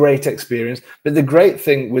 Great experience. But the great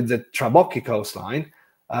thing with the Trabocchi coastline,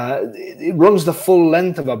 it runs the full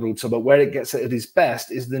length of Abruzzo, but where it gets at its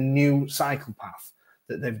best is the new cycle path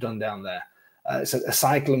that they've done down there. It's a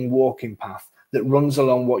cycle and walking path that runs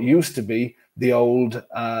along what used to be the old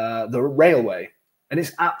the railway, and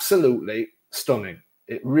it's absolutely stunning.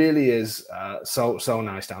 It really is so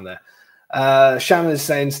nice down there. Shannon is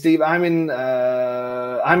saying, Steve, I'm in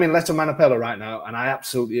Letto Manopello right now, and I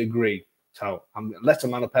absolutely agree. So I'm Letto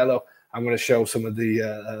Manopello. I'm going to show some of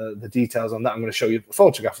the details on that. I'm going to show you a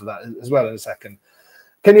photograph of that as well in a second.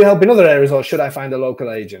 Can you help in other areas, or should I find a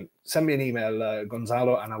local agent? Send me an email,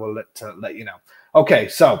 Gonzalo, and I will let you know. Okay,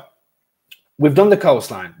 so we've done the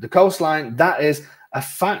coastline. The coastline, that is a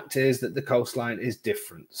fact, is that the coastline is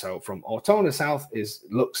different. So from Ortona south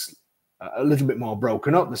looks a little bit more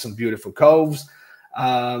broken up. There's some beautiful coves.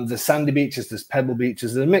 There's sandy beaches, there's pebble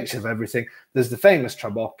beaches, there's a mixture of everything. There's the famous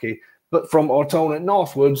Trabocchi. But from Ortona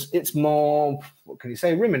northwards, it's more, what can you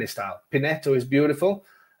say, Rimini style. Pineto is beautiful.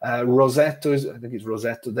 Rosetto is, I think it's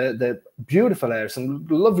Rosetto. They're beautiful areas, some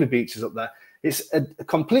lovely beaches up there. It's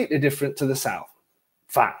completely different to the south.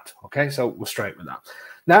 Fact. Okay, so we're straight with that.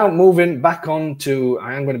 Now moving back on to,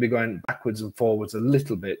 I am going to be going backwards and forwards a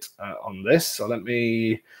little bit on this. So let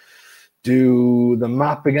me do the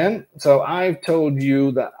map again. So I've told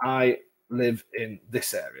you that I live in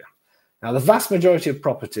this area. Now, the vast majority of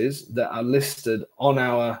properties that are listed on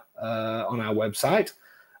our website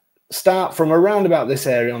start from around about this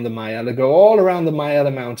area on the Maiella, go all around the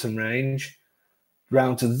Maiella mountain range,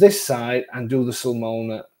 round to this side, and do the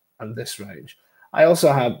Sulmona and this range. I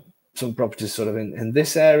also have some properties sort of in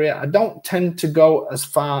this area. I don't tend to go as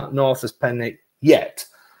far north as Penne yet.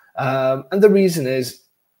 And the reason is,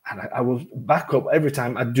 and I will back up every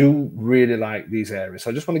time, I do really like these areas.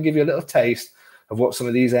 So I just want to give you a little taste of what some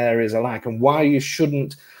of these areas are like, and why you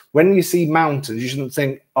shouldn't, when you see mountains, you shouldn't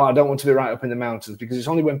think, oh, I don't want to be right up in the mountains, because it's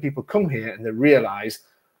only when people come here and they realize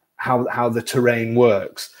how the terrain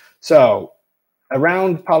works. So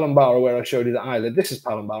around Palombaro, where I showed you that I live, this is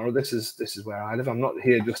Palombaro, this is where I live. I'm not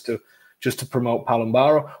here just to promote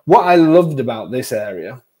Palombaro. What I loved about this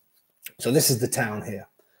area, so this is the town here,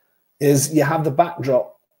 is you have the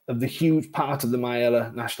backdrop of the huge part of the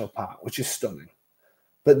Maiella National Park, which is stunning.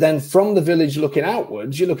 But then from the village looking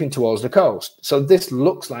outwards, you're looking towards the coast. So this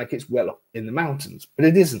looks like it's well up in the mountains, but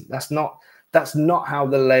it isn't. That's not how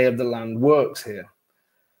the lay of the land works here.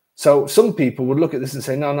 So some people would look at this and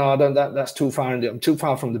say, no, I don't, that's too far. I'm too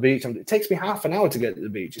far from the beach. It takes me half an hour to get to the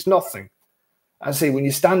beach. It's nothing. I see, when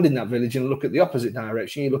you stand in that village and look at the opposite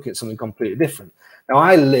direction, you look at something completely different. Now,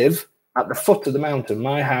 I live at the foot of the mountain.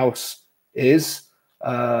 My house is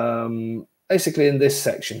basically in this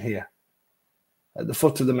section here, at the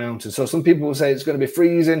foot of the mountain. So some people will say it's going to be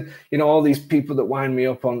freezing. You know, all these people that wind me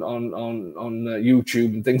up on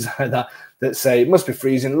YouTube and things like that say it must be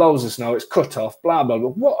freezing, loads of snow, it's cut off, blah, blah, blah.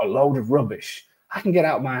 What a load of rubbish. I can get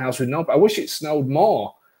out of my house with no, I wish it snowed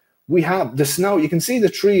more. We have the snow. You can see the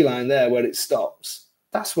tree line there where it stops.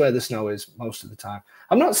 That's where the snow is most of the time.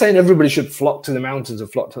 I'm not saying everybody should flock to the mountains or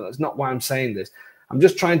flock to, that's not why I'm saying this. I'm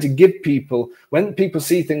just trying to give people, when people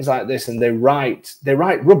see things like this and they write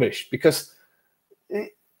rubbish, because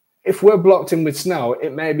if we're blocked in with snow,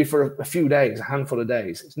 it may be for a few days, a handful of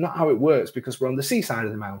days. It's not how it works, because we're on the seaside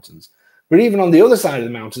of the mountains. But even on the other side of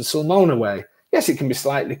the mountains, Sulmona way, yes, it can be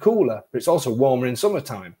slightly cooler, but it's also warmer in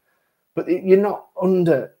summertime. But you're not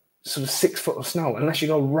under sort of 6 foot of snow unless you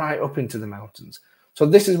go right up into the mountains. So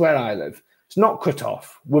this is where I live. It's not cut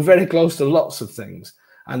off. We're very close to lots of things.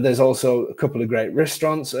 And there's also a couple of great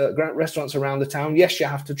restaurants around the town. Yes, you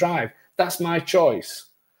have to drive. That's my choice.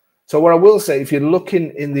 So what I will say, if you're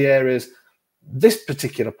looking in the areas, this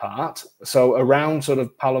particular part, so around sort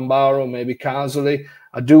of Palombaro, maybe Carsoli,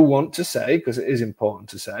 I do want to say, because it is important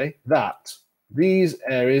to say, that these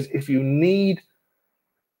areas, if you need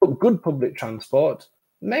good public transport,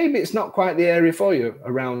 maybe it's not quite the area for you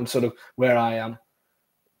around sort of where I am.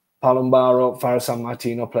 Palombaro, Faro San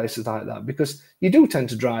Martino, places like that, because you do tend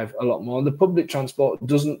to drive a lot more. The public transport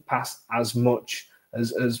doesn't pass as much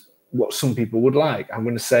as what some people would like. I'm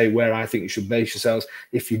going to say where I think you should base yourselves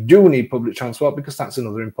if you do need public transport, because that's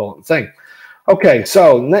another important thing. Okay,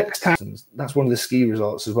 so next time, that's one of the ski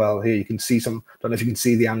resorts as well. Here you can see some, don't know if you can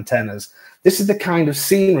see the antennas. This is the kind of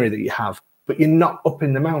scenery that you have, but you're not up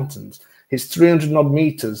in the mountains. It's 300 odd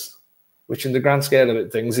meters, which in the grand scale of it,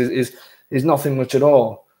 things is nothing much at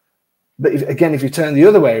all. But again, if you turn the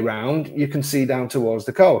other way around, you can see down towards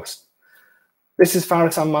the coast. This is Faro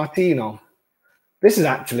San Martino. This is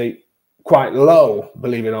actually quite low,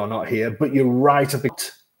 believe it or not, here, but you're right up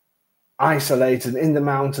it, isolated in the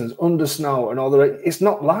mountains, under snow and all the rest. It's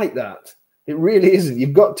not like that. It really isn't.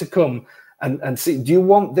 You've got to come and see. Do you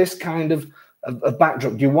want this kind of a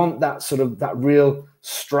backdrop? Do you want that sort of, that real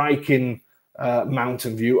striking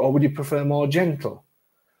mountain view, or would you prefer more gentle?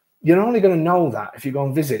 You're only going to know that if you go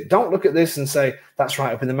and visit. Don't look at this and say, that's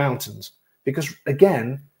right up in the mountains. Because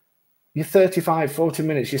again, you're 35, 40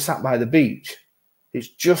 minutes, you're sat by the beach. It's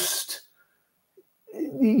just,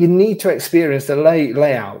 you need to experience the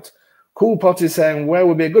layout. Cool Pot is saying, where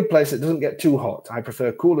would be a good place that doesn't get too hot? I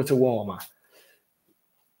prefer cooler to warmer.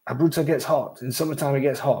 Abruzzo gets hot. In summertime, it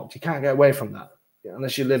gets hot. You can't get away from that.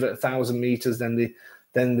 Unless you live at 1,000 meters, then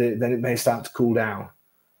it may start to cool down.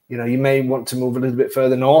 You know, you may want to move a little bit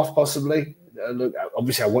further north, possibly. Look,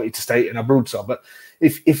 obviously, I want you to stay in Abruzzo, but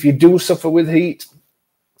if you do suffer with heat,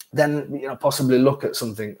 then possibly look at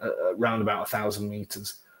something around about 1,000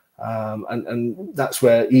 meters, and that's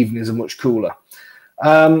where evenings are much cooler.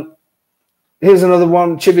 Here's another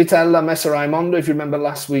one, Civitella, Messa Raimondo. If you remember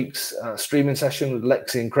last week's streaming session with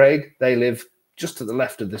Lexi and Craig, they live just to the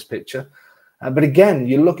left of this picture. But again,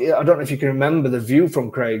 you look, I don't know if you can remember the view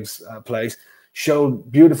from Craig's place,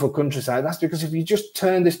 showed beautiful countryside. That's because if you just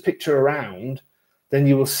turn this picture around, then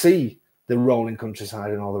you will see the rolling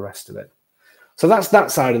countryside and all the rest of it. So that's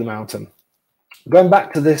that side of the mountain. Going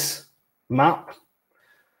back to this map,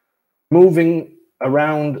 moving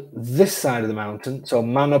around this side of the mountain, so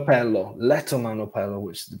Manopello, Leto Manopello,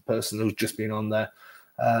 which the person who's just been on there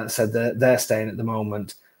said they're staying at the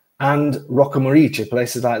moment, and Roccamorice,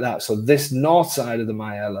 places like that. So this north side of the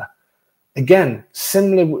Maiella, again,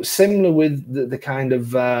 similar with the kind of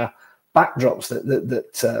backdrops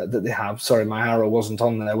that they have. Sorry, my arrow wasn't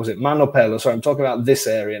on there, was it? Manopello, sorry, I'm talking about this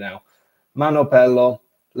area now. Manopello,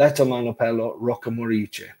 Leto Manopello,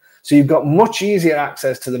 Roccamorice. So you've got much easier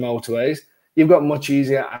access to the motorways. You've got much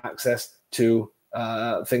easier access to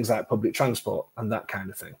things like public transport and that kind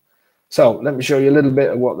of thing. So let me show you a little bit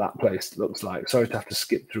of what that place looks like. Sorry to have to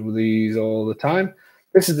skip through these all the time.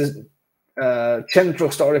 This is the Centro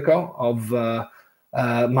Storico of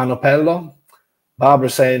Manopello. Barbara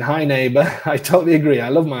saying, hi neighbor. I totally agree. I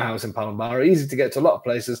love my house in Palombaro. Easy to get to a lot of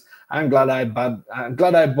places. I'm glad I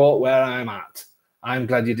bought where I'm at. I'm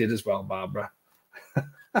glad you did as well, Barbara.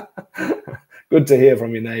 Good to hear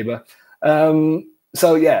from your neighbor.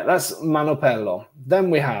 So yeah, that's Manopello.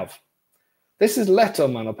 Then we have, this is Leto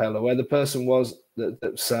Manopello, where the person was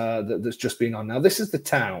that's just been on. Now this is the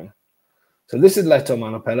town. So this is Leto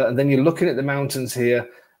Manopello, and then you're looking at the mountains here.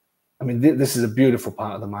 I mean, this is a beautiful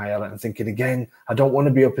part of the Maiella. I'm thinking again, I don't want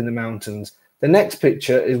to be up in the mountains. The next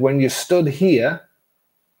picture is when you stood here,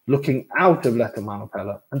 looking out of Leto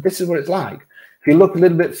Manopello, and this is what it's like. If you look a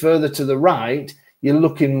little bit further to the right, you're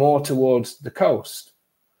looking more towards the coast.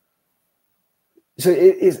 So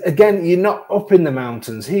it is, again, you're not up in the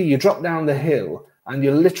mountains. Here, you drop down the hill, and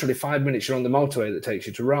you're literally 5 minutes, you're on the motorway that takes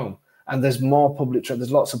you to Rome. And there's more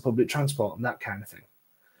there's lots of public transport and that kind of thing.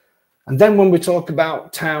 And then when we talk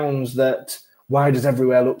about towns that, why does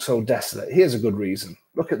everywhere look so desolate? Here's a good reason.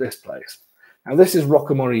 Look at this place. Now, this is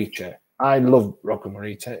Roccamorice. I love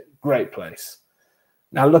Roccamorice. Great place.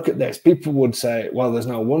 Now, look at this. People would say, well, there's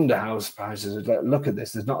no wonder house prices. Look at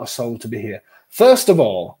this. There's not a soul to be here. First of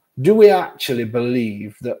all, do we actually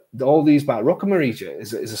believe that all these bars, Roccamorice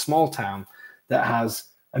is a small town that has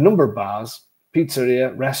a number of bars,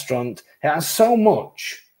 pizzeria, restaurant. It has so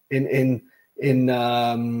much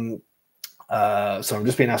so I'm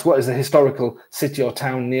just being asked, what is the historical city or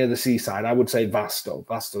town near the seaside? I would say Vasto.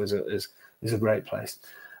 Vasto is a great place.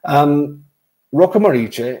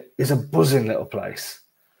 Roccamorice is a buzzing little place.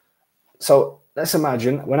 So let's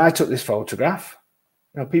imagine when I took this photograph,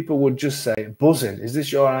 people would just say, buzzing. Is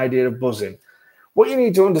this your idea of buzzing? What you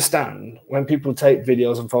need to understand when people take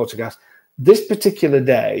videos and photographs, this particular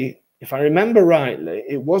day, if I remember rightly,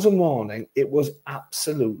 it was a morning, it was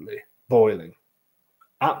absolutely boiling.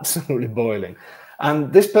 Absolutely boiling.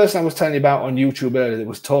 And this person I was telling you about on YouTube earlier that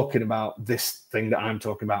was talking about this thing that I'm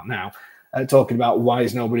talking about now, talking about why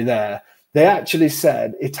is nobody there, they actually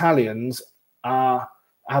said Italians have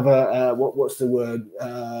a, what's the word?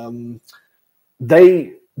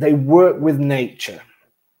 They work with nature,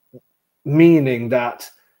 meaning that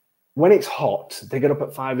when it's hot, they get up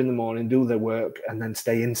at 5 in the morning, do their work, and then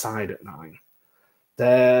stay inside at 9.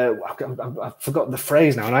 I forgot the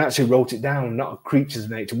phrase now, and I actually wrote it down, not creatures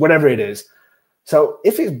of nature, whatever it is. So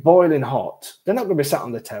if it's boiling hot, they're not going to be sat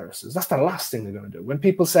on the terraces. That's the last thing they're going to do. When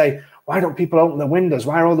people say, why don't people open the windows?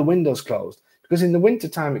 Why are all the windows closed? Because in the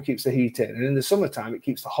wintertime, it keeps the heat in, and in the summertime, it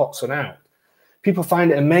keeps the hot sun out. People find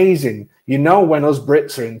it amazing. You know when us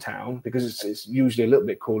Brits are in town, because it's usually a little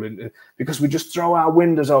bit cool, because we just throw our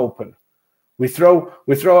windows open. We throw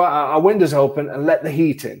our windows open and let the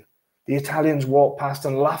heat in. The Italians walk past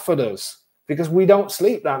and laugh at us because we don't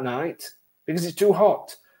sleep that night because it's too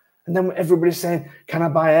hot. And then everybody's saying, can I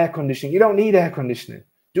buy air conditioning? You don't need air conditioning.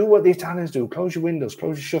 Do what the Italians do. Close your windows,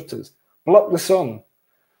 close your shutters, block the sun.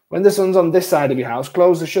 When the sun's on this side of your house,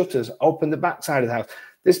 close the shutters, open the back side of the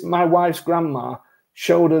house. My wife's grandma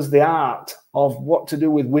showed us the art of what to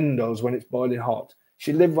do with windows when it's boiling hot.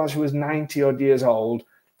 She lived while she was 90 odd years old.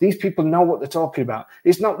 These people know what they're talking about.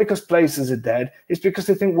 It's not because places are dead. It's because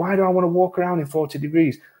they think, why do I want to walk around in 40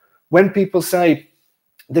 degrees? When people say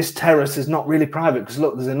this terrace is not really private, because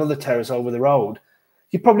look, there's another terrace over the road,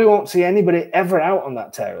 you probably won't see anybody ever out on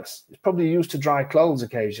that terrace. It's probably used to dry clothes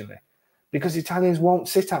occasionally, because Italians won't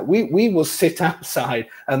sit out. We will sit outside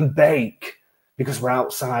and bake because we're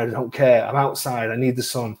outside. I don't care. I'm outside. I need the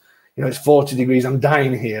sun. You know, it's 40 degrees. I'm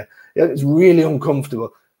dying here. It's really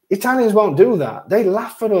uncomfortable. Italians won't do that. They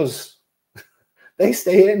laugh at us. They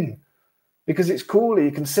stay in because it's cooler.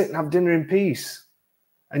 You can sit and have dinner in peace.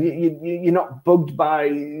 And you're not bugged by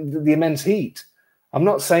the immense heat. I'm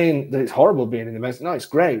not saying that it's horrible being in the immense. No, it's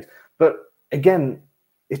great. But again,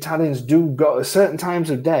 Italians do go at certain times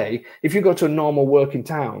of day. If you go to a normal working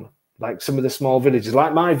town, like some of the small villages,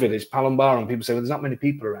 like my village, Palombaro, and people say, well, there's not many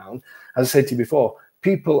people around. As I said to you before,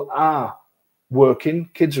 people are working,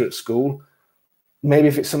 kids are at school. Maybe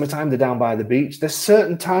if it's summertime, they're down by the beach. There's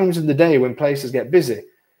certain times of the day when places get busy.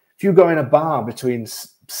 If you go in a bar between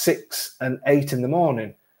 6 and 8 in the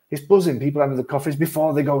morning, it's buzzing. People having the coffees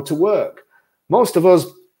before they go to work. Most of us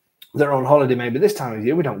that are on holiday maybe this time of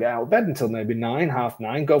year, we don't get out of bed until maybe 9, half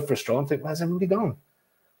 9, go for a stroll and think, where's everybody gone?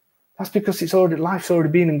 That's because life's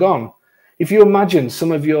already been and gone. If you imagine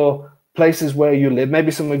some of your places where you live,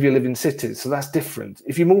 maybe some of you live in cities, so that's different.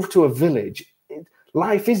 If you move to a village,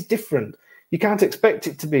 life is different. You can't expect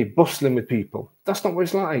it to be bustling with people. That's not what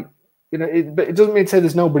it's like. You know, but it doesn't mean to say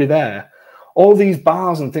there's nobody there. All these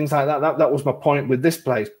bars and things like that, that was my point with this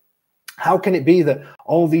place. How can it be that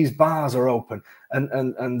all these bars are open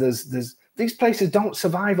and there's these places don't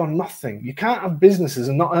survive on nothing? You can't have businesses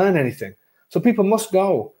and not earn anything. So people must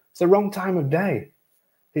go. It's the wrong time of day.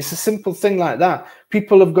 It's a simple thing like that.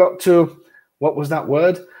 People have got to, what was that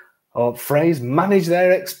word or phrase? Manage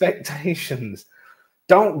their expectations.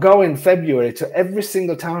 Don't go in February to every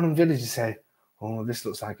single town and village and say, oh, this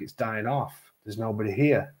looks like it's dying off. There's nobody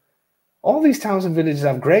here. All these towns and villages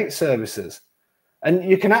have great services. And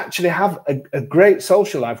you can actually have a great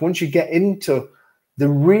social life once you get into the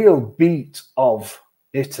real beat of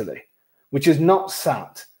Italy, which is not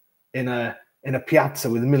sat in a piazza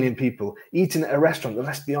with 1 million people eating at a restaurant. But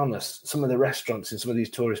let's be honest, some of the restaurants in some of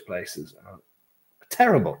these tourist places are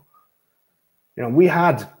terrible. You know, we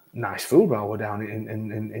had nice food while we're down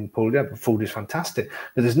in Puglia. The food is fantastic,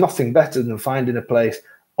 but there's nothing better than finding a place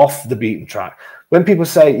off the beaten track. When people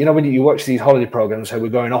say, you know, when you watch these holiday programs, say we're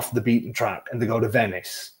going off the beaten track, and they go to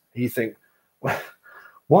Venice, and you think, well,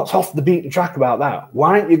 what's off the beaten track about that?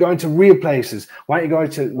 Why aren't you going to real places? Why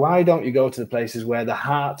don't you go to the places where the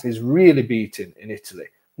heart is really beating in Italy?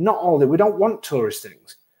 Not all that. We don't want tourist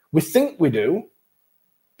things. We think we do,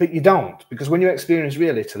 but you don't, because when you experience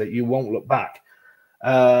real Italy, you won't look back.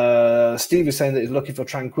 Steve is saying that he's looking for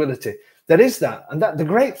tranquility. There is that. And that the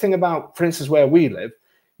great thing about, for instance, where we live,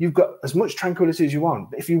 you've got as much tranquility as you want.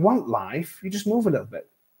 But if you want life, you just move a little bit.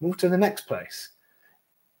 Move to the next place.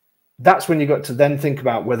 That's when you got to then think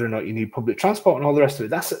about whether or not you need public transport and all the rest of it.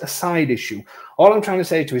 That's a side issue. All I'm trying to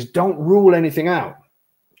say to you is don't rule anything out.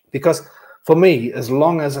 Because for me, as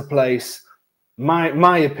long as a place,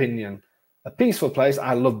 my opinion, a peaceful place,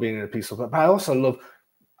 I love being in a peaceful place, but I also love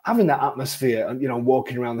having that atmosphere and, you know,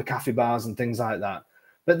 walking around the cafe bars and things like that.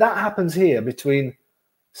 But that happens here between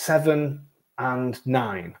 7 and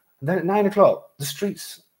 9. And then at 9 o'clock, the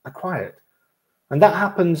streets are quiet. And that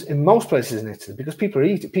happens in most places in Italy because people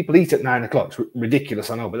eat at 9 o'clock. It's ridiculous,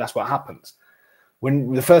 I know, but that's what happens.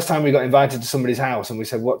 When the first time we got invited to somebody's house and we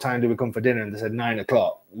said, what time do we come for dinner? And they said 9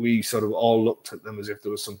 o'clock. We sort of all looked at them as if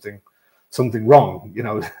there was something wrong. You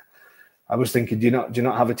know, I was thinking, do you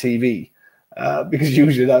not have a TV? Because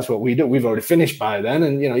usually that's what we do. We've already finished by then.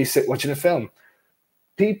 And, you know, you sit watching a film.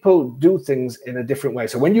 People do things in a different way.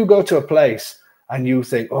 So when you go to a place and you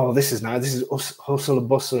think, oh, this is nice, this is us, hustle and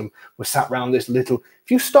bustle, and we're sat around this little,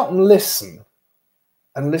 if you stop and listen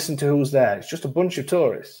to who's there, it's just a bunch of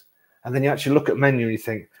tourists. And then you actually look at the menu and you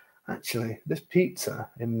think, actually, this pizza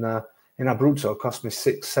in Abruzzo cost me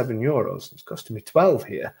 €6-7. It's costing me 12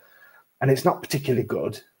 here. And it's not particularly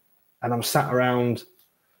good. And I'm sat around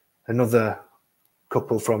another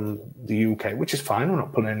couple from the UK, which is fine. I'm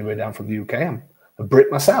not pulling anybody down from the UK. I'm a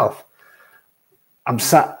Brit myself. I'm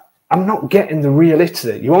not getting the real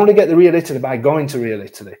Italy. You only get the real Italy by going to real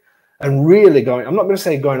Italy and really going. I'm not going to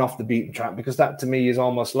say going off the beaten track, because that to me is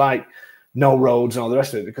almost like no roads and all the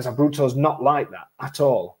rest of it, because Abruzzo's not like that at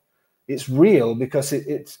all. It's real because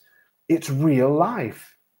it's real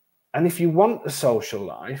life. And if you want a social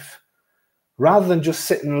life, rather than just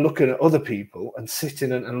sitting and looking at other people and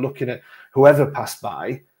sitting and looking at whoever passed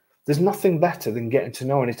by, there's nothing better than getting to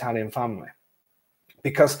know an Italian family.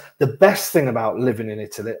 Because the best thing about living in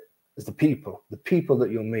Italy is the people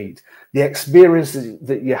that you'll meet, the experiences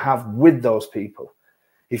that you have with those people.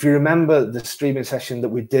 If you remember the streaming session that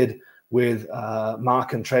we did with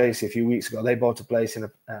Mark and Tracy a few weeks ago, they bought a place in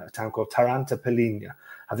a town called Taranto Peligna.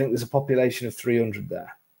 I think there's a population of 300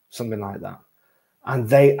 there, something like that. And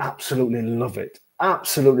they absolutely love it,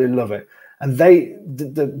 absolutely love it. And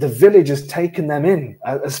the village has taken them in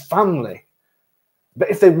as family. But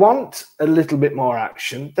if they want a little bit more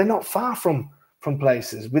action, they're not far from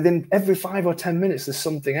places. Within every 5 or 10 minutes, there's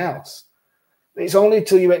something else. It's only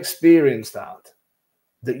until you experience that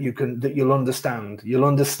you'll understand. You'll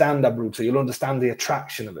understand Abruzzo. You'll understand the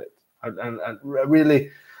attraction of it.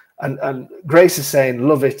 And Grace is saying,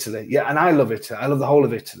 love Italy. Yeah, and I love Italy. I love the whole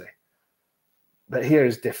of Italy. But here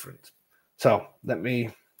is different. So let me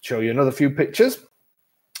show you another few pictures.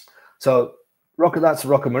 So that's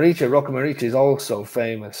Rocca Maricia. Rocca Maricia is also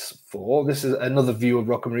famous for, this is another view of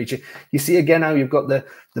Rocca Maricia. You see again how you've got the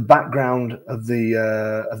background of the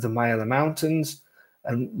Maella Mountains,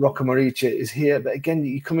 and Rocca Maricia is here. But again,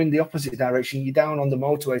 you come in the opposite direction. You're down on the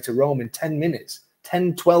motorway to Rome in 10 minutes,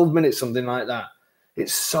 10, 12 minutes, something like that.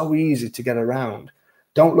 It's so easy to get around.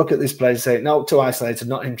 Don't look at this place and say, no, too isolated,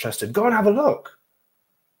 not interested. Go and have a look.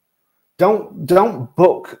 Don't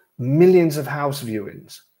book millions of house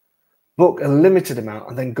viewings. Book a limited amount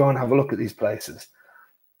and then go and have a look at these places.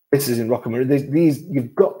 This is in Rocca Maricia.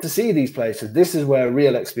 You've got to see these places. This is where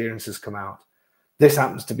real experiences come out. This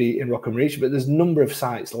happens to be in Rocca Maricia, but there's a number of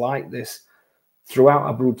sites like this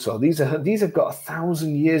throughout Abruzzo. These have got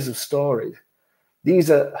 1,000 years of story.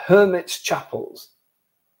 These are hermits' chapels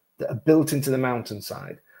that are built into the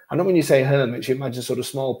mountainside. I know when you say hermits, you imagine sort of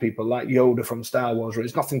small people like Yoda from Star Wars.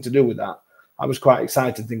 It's nothing to do with that. I was quite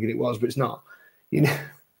excited thinking it was, but it's not. You know,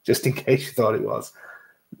 just in case you thought it was.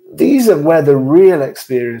 These are where the real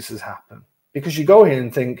experiences happen. Because you go here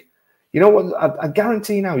and think, you know what, I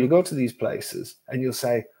guarantee now you go to these places and you'll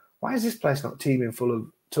say, why is this place not teeming full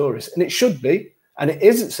of tourists? And it should be, and it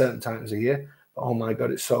is at certain times of year, but oh my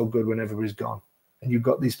God, it's so good when everybody's gone. And you've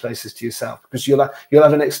got these places to yourself because you'll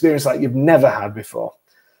have an experience like you've never had before.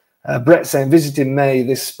 Brett saying, visit in May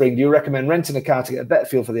this spring. Do you recommend renting a car to get a better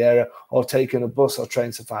feel for the area, or taking a bus or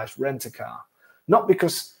train suffice? Rent a car. Not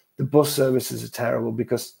because the bus services are terrible,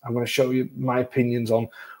 because I'm going to show you my opinions on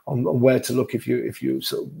where to look if you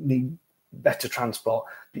sort of need better transport.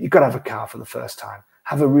 But you've got to have a car for the first time.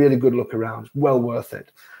 Have a really good look around. Well worth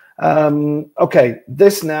it. Okay,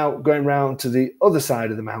 this now going round to the other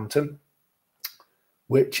side of the mountain,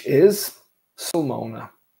 which is Sulmona.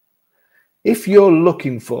 If you're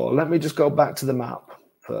looking for, let me just go back to the map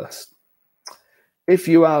first. If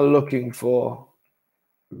you are looking for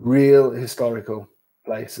real historical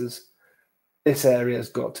places, this area has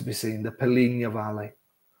got to be seen. The Peligna Valley,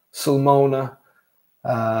 Sulmona,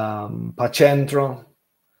 Pacentro,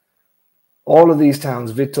 all of these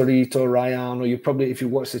towns, Vittorito, Raiano, you probably, if you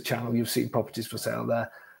watch the channel, you've seen properties for sale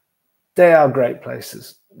there. They are great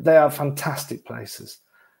places. They are fantastic places.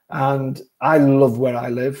 And I love where I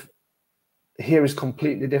live. Here is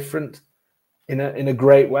completely different in a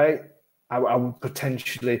great way. I would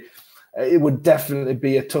potentially, it would definitely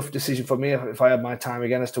be a tough decision for me if I had my time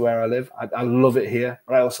again as to where I live. I love it here,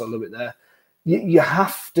 but I also love it there. You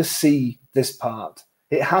have to see this part.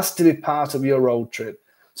 It has to be part of your road trip.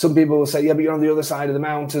 Some people will say, yeah, but you're on the other side of the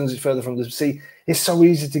mountains, it's further from the sea. It's so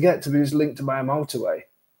easy to get to because it's linked by a motorway.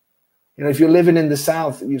 You know, if you're living in the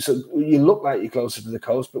south, you look like you're closer to the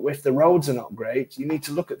coast, but if the roads are not great, you need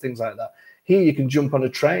to look at things like that. Here, you can jump on a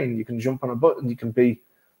train, you can jump on a bus, and you can be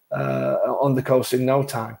on the coast in no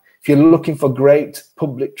time. If you're looking for great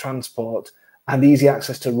public transport and easy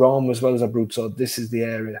access to Rome as well as Abruzzo, this is the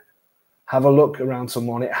area. Have a look around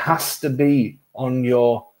someone. It has to be on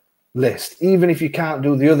your list, even if you can't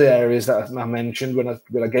do the other areas that I mentioned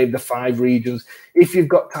when I gave the 5 regions. If you've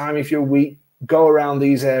got time, if you're weak, go around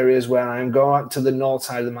these areas where I am. Go out to the north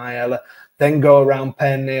side of the Maiella, then go around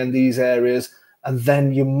Penne and these areas, and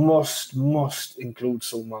then you must include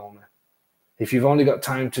Sulmona. If you've only got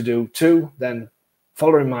time to do 2, then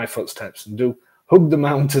follow in my footsteps and hug the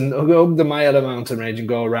Maiella mountain range and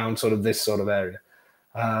go around sort of this sort of area.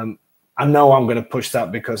 I know I'm going to push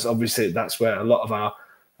that because obviously that's where a lot of our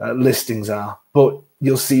listings are, but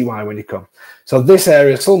you'll see why when you come. So this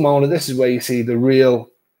area, Sulmona, this is where you see the real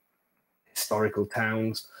historical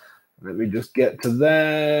towns. Let me just get to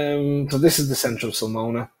them. So this is the centre of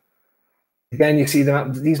Sulmona. Again, you see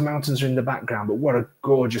these mountains are in the background, but what a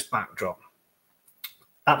gorgeous backdrop.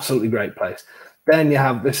 Absolutely great place. Then you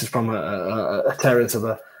have, this is from a terrace of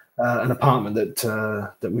an apartment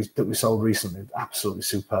that we sold recently. Absolutely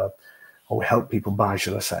superb. Or we help people buy,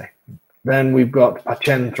 should I say. Then we've got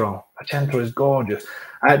Pacentro. Pacentro is gorgeous.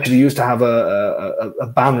 I actually used to have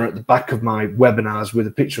a banner at the back of my webinars with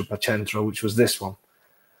a picture of Pacentro, which was this one.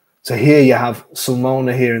 So here you have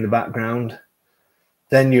Sulmona here in the background.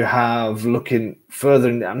 Then you have, looking further,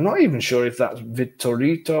 I'm not even sure if that's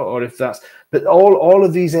Vittorito or if that's, but all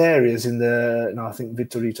of these areas in the, no, I think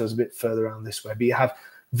Vittorito is a bit further around this way, but you have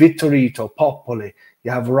Vittorito, Popoli,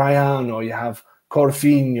 you have Raiano, you have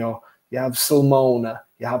Corfigno, you have Sulmona,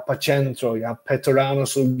 you have Pacentro, you have Petorano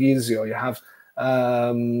sul Ghisio, you have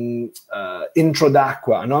Intro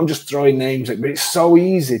d'Acqua. I know I'm just throwing names, but it's so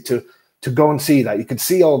easy to go and see that. You could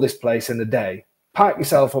see all this place in a day. Park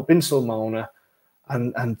yourself up in Sulmona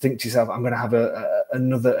and think to yourself, I'm going to have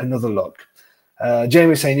another look.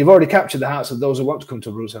 Jamie's saying, you've already captured the hearts of those who want to come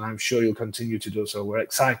to Abruzzo, and I'm sure you'll continue to do so. We're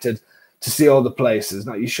excited to see all the places.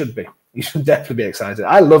 Now, you should be. You should definitely be excited.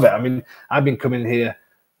 I love it. I mean, I've been coming here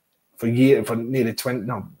for nearly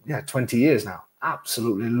 20 years now.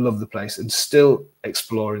 Absolutely love the place and still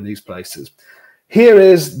exploring these places. Here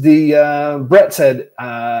is the, Brett said,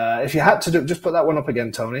 if you had to do, just put that one up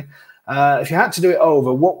again, Tony. If you had to do it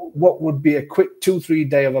over, what would be a quick 2-3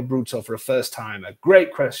 day of Abruzzo for a first timer?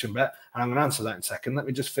 Great question, Brett, and I'm going to answer that in a second. Let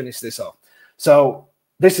me just finish this off. So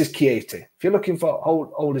this is Chieti. If you're looking for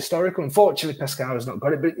old historical, unfortunately Pescara's not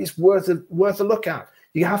got it, but it's worth a look at.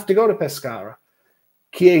 You have to go to Pescara.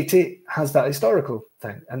 Chieti has that historical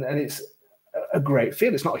thing, and it's a great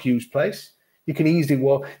feel. It's not a huge place. You can easily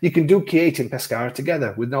walk. You can do Chieti and Pescara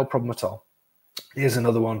together with no problem at all. Here's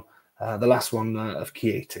another one, the last one of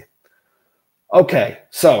Chieti. Okay,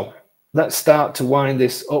 so let's start to wind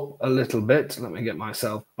this up a little bit. Let me get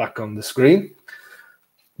myself back on the screen.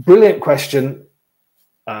 Brilliant question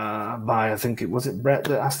by, I think was it Brett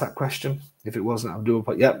that asked that question? If it wasn't, I'll do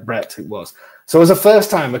it. Yeah, Brett, it was. So as a first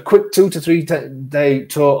time, a quick 2 to 3 day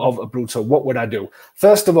tour of Abruzzo, what would I do?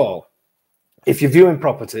 First of all, if you're viewing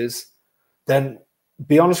properties, then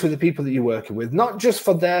be honest with the people that you're working with, not just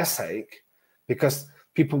for their sake, because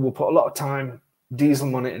people will put a lot of time, diesel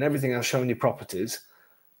money and everything else showing you properties,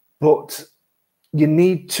 but you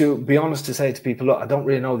need to be honest to say to people, look, I don't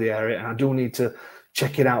really know the area and I do need to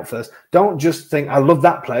check it out first. Don't just think, I love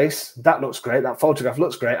that place, that looks great, that photograph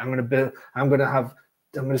looks great, I'm going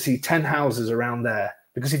to see 10 houses around there,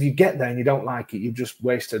 because if you get there and you don't like it, you've just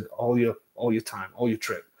wasted all your time, all your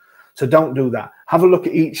trip. So don't do that. Have a look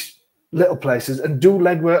at each little places and do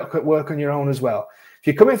legwork on your own as well. If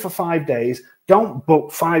you're coming for 5 days, don't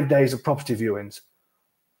book 5 days of property viewings.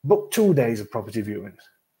 Book 2 days of property viewings.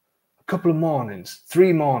 A couple of mornings,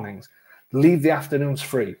 3 mornings. Leave the afternoons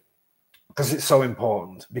free, because it's so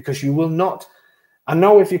important. Because you will not, I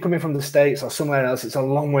know if you're coming from the States or somewhere else, it's a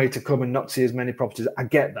long way to come and not see as many properties. I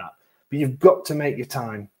get that. But you've got to make your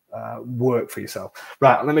time work for yourself.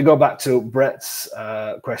 Right, let me go back to Brett's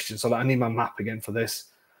question. So I need my map again for this.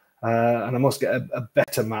 And I must get a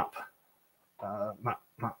better map. Map.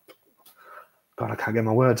 God, I can't get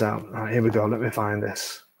my words out. All right, here we go. Let me find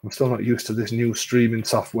this. I'm still not used to this new streaming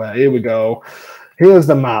software. Here we go. Here's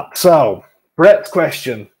the map. So, Brett's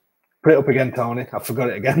question. Put it up again, Tony. I forgot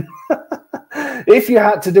it again. If you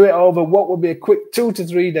had to do it over, what would be a quick 2 to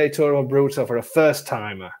 3 day tour of Abruzzo for a first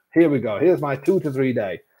timer? Here we go. Here's my 2 to 3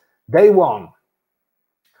 day. Day one,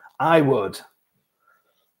 I would,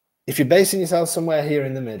 if you're basing yourself somewhere here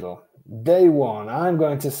in the middle, day one, I'm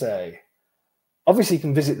going to say, obviously you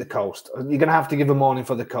can visit the coast. You're going to have to give a morning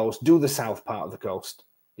for the coast. Do the south part of the coast.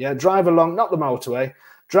 Yeah, drive along, not the motorway,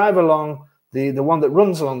 drive along the one that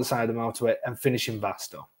runs along the side of the motorway and finish in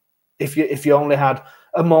Vasto. If you only had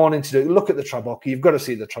a morning to do it, look at the Trabocchi. You've got to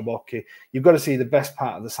see the Trabocchi. You've got to see the best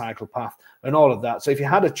part of the cycle path and all of that. So if you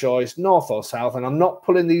had a choice, north or south, and I'm not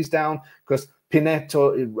pulling these down because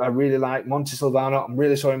Pineto, I really like. Montesilvano, I'm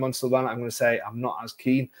really sorry, Montesilvano, I'm going to say I'm not as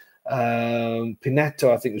keen.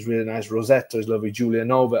 Pineto, I think, is really nice. Rosetto is lovely.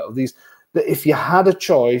 Giulianova, all these. But if you had a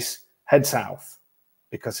choice, head south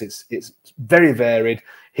because it's very varied.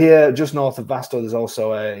 Here, just north of Vasto, there's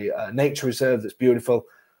also a nature reserve that's beautiful.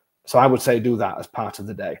 So I would say do that as part of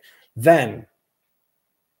the day. Then,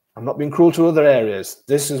 I'm not being cruel to other areas.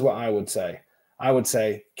 This is what I would say. I would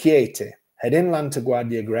say Chieti, head inland to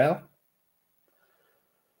Guardia Grail.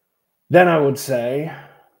 Then I would say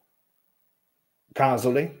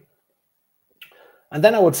Casoli. And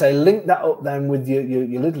then I would say link that up then with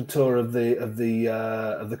your little tour of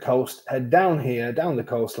the coast. Head down here, down the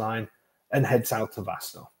coastline, and head south to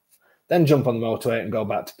Vasto. Then jump on the motorway and go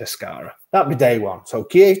back to Pescara. That'd be day one. So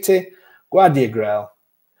Chieti, Guardia Grail.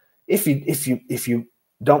 If you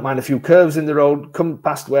don't mind a few curves in the road, come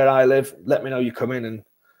past where I live. Let me know you come in, and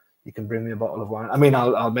you can bring me a bottle of wine. I mean,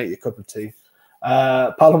 I'll make you a cup of tea.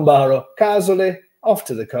 Palombaro, Casoli, off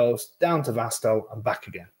to the coast, down to Vasto, and back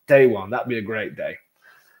again. Day one. That'd be a great day.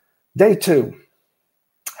 Day two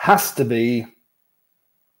has to be,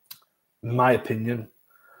 in my opinion,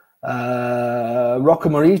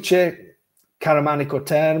 Roccamorice, Caramanico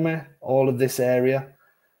Terme, all of this area.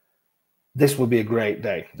 This will be a great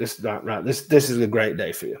day. This is a great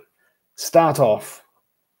day for you. Start off.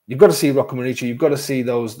 You've got to see Roccamorice. You've got to see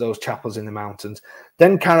those chapels in the mountains.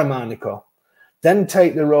 Then Caramanico. Then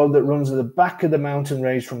take the road that runs at the back of the mountain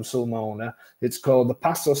range from Sulmona. It's called the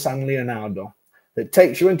Passo San Leonardo. It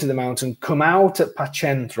takes you into the mountain. Come out at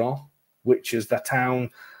Pacentro, which is the town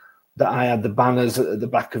that I had the banners at the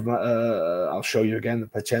back of my, I'll show you again, the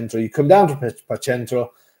Pacentro. You come down to Pacentro,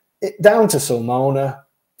 down to Sulmona,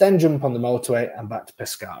 then jump on the motorway and back to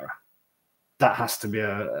Pescara. That has to be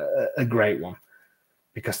a great one,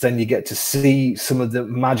 because then you get to see some of the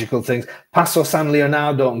magical things. Passo San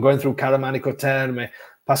Leonardo, I'm going through Caramanico Terme,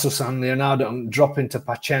 Passo San Leonardo, and drop into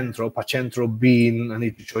Pacentro. Pacentro being, I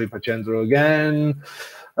need to show you Pacentro again.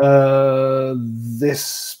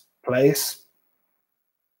 This place.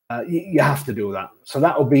 You have to do that. So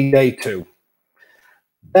that will be day two.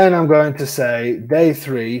 Then I'm going to say day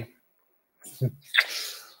three.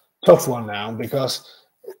 Tough one now, because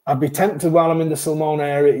I'd be tempted while I'm in the Sulmona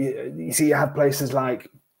area. You see, you have places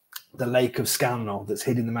like the Lake of Scanno that's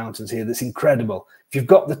hid in the mountains here. That's incredible. If you've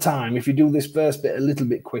got the time, if you do this first bit a little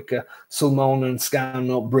bit quicker, Sulmona and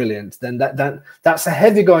Scanno, brilliant. Then that's a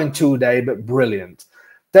heavy going 2 day, but brilliant.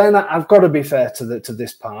 Then I've got to be fair to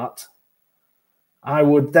this part. I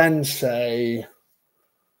would then say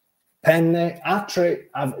Penne, Atri.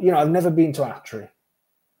 I've never been to Atri,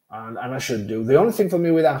 and I should do. The only thing for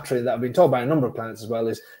me with Atri that I've been told by a number of clients as well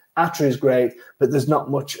is Atri is great, but there's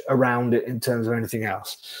not much around it in terms of anything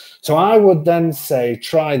else. So I would then say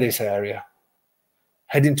try this area,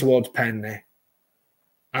 heading towards Penne,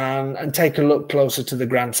 and take a look closer to the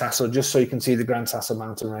Gran Sasso, just so you can see the Gran Sasso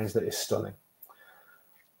mountain range that is stunning.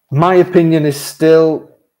 My opinion is still,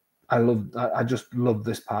 I just love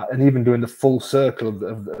this part, and even doing the full circle of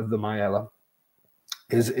the Maiella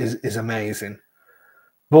is amazing.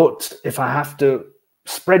 But if I have to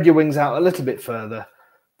spread your wings out a little bit further,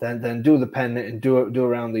 then do the Penne and do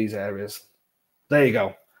around these areas. There you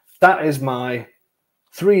go. That is my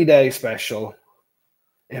 3-day special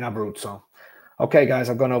in Abruzzo. Okay, guys,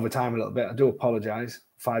 I've gone over time a little bit. I do apologize,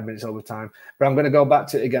 5 minutes over time, but I'm going to go back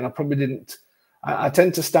to it again. I probably didn't. I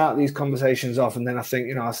tend to start these conversations off, and then I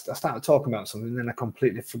think, I started talking about something, and then I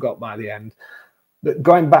completely forgot by the end. But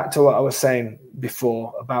going back to what I was saying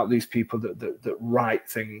before about these people that write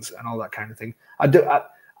things and all that kind of thing,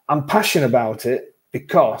 I'm passionate about it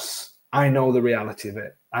because I know the reality of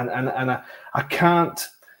it, and I can't.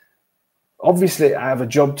 Obviously, I have a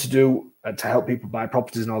job to do to help people buy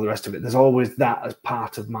properties and all the rest of it. There's always that as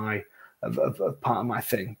part of my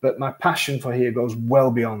thing, but my passion for here goes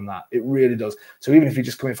well beyond that. It really does. So even if you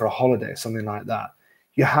just come in for a holiday or something like that,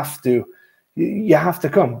 you have to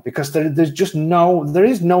come, because there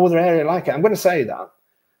is no other area like it. I'm going to say that,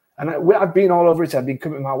 and I've been all over it. I've been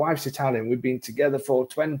coming. My wife's Italian. We've been together for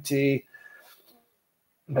 26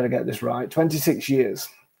 years,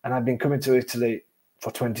 and I've been coming to Italy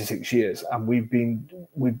for 26 years, and we've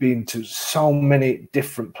been to so many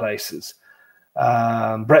different places.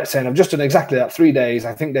 Brett saying, I've just done exactly that, 3 days.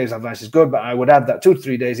 I think Dave's advice is good, but I would add that 2 to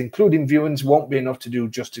 3 days, including viewings, won't be enough to do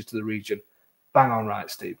justice to the region. Bang on right,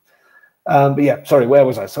 Steve. But yeah, sorry, where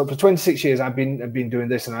was I? So for 26 years, I've been doing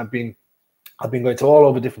this, and I've been going to all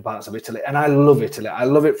over different parts of Italy, and I love Italy. I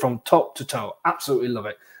love it from top to toe. Absolutely love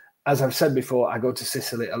it. As I've said before, I go to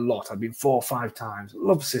Sicily a lot. I've been 4 or 5 times.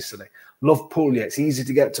 Love Sicily. Love Puglia. It's easy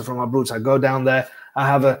to get to from Abruzzo. I go down there. I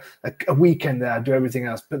have a weekend there. I do everything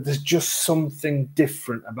else. But there's just something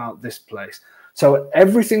different about this place. So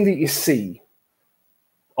everything that you see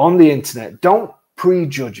on the internet, don't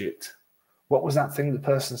prejudge it. What was that thing the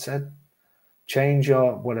person said? Change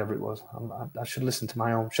your whatever it was. I should listen to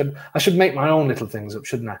my own. I should make my own little things up,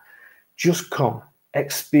 shouldn't I? Just come,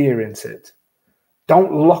 experience it.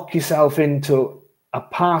 Don't lock yourself into a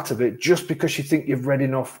part of it just because you think you've read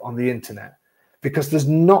enough on the internet, because there's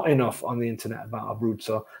not enough on the internet about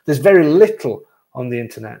Abruzzo. There's very little on the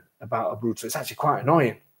internet about Abruzzo. It's actually quite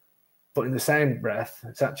annoying, but in the same breath,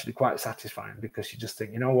 it's actually quite satisfying, because you just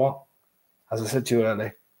think, you know what? As I said to you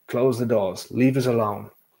earlier, close the doors, leave us alone.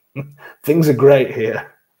 Things are great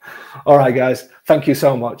here. All right, guys, thank you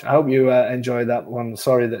so much. I hope you enjoyed that one.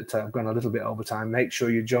 Sorry that I've gone a little bit over time. Make sure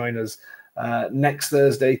you join us next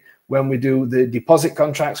Thursday when we do the deposit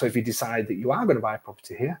contract. So if you decide that you are going to buy a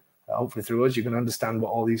property here, hopefully through us, you're going to understand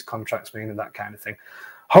what all these contracts mean and that kind of thing.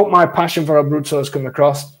 Hope my passion for Abruzzo has come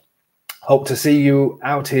across. Hope to see you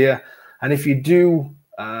out here. And if you do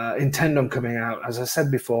intend on coming out, as I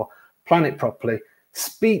said before, plan it properly.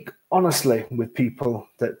 Speak honestly with people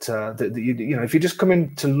that you know, if you just come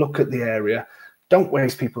in to look at the area, don't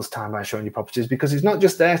waste people's time by showing you properties, because it's not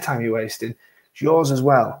just their time you're wasting, it's yours as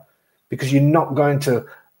well. Because you're not going to,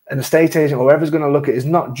 an estate agent or whoever's going to look at it is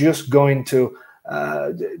not just going to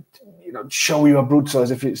you know, show you Abruzzo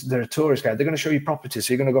as if they're a tourist guide. They're going to show you properties.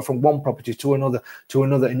 So you're going to go from one property to another,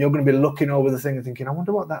 and you're going to be looking over the thing and thinking, I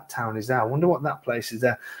wonder what that town is there. I wonder what that place is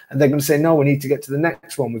there. And they're going to say, no, we need to get to the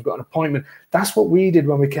next one. We've got an appointment. That's what we did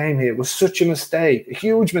when we came here. It was such a mistake, a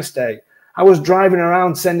huge mistake. I was driving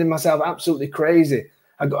around sending myself absolutely crazy.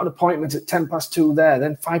 I got an appointment at 2:10 there,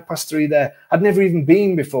 then 3:05 there. I'd never even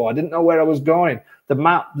been before. I didn't know where I was going. The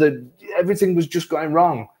map, everything was just going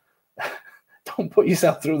wrong. Don't put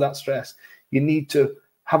yourself through that stress. You need to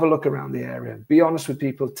have a look around the area. Be honest with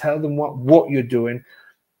people. Tell them what you're doing.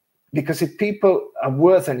 Because if people are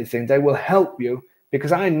worth anything, they will help you.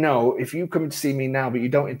 Because I know if you come to see me now, but you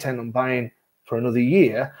don't intend on buying for another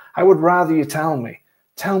year, I would rather you tell me.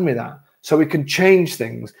 Tell me that. So we can change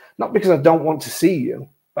things. Not because I don't want to see you,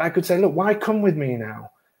 but I could say, look, why come with me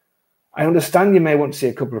now? I understand you may want to see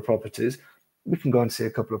a couple of properties. We can go and see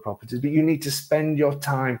a couple of properties, but you need to spend your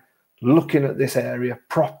time looking at this area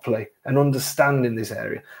properly and understanding this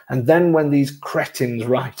area. And then when these cretins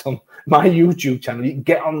write on my YouTube channel, you can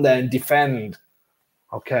get on there and defend.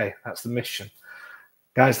 Okay, that's the mission.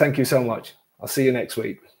 Guys, thank you so much. I'll see you next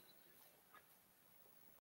week.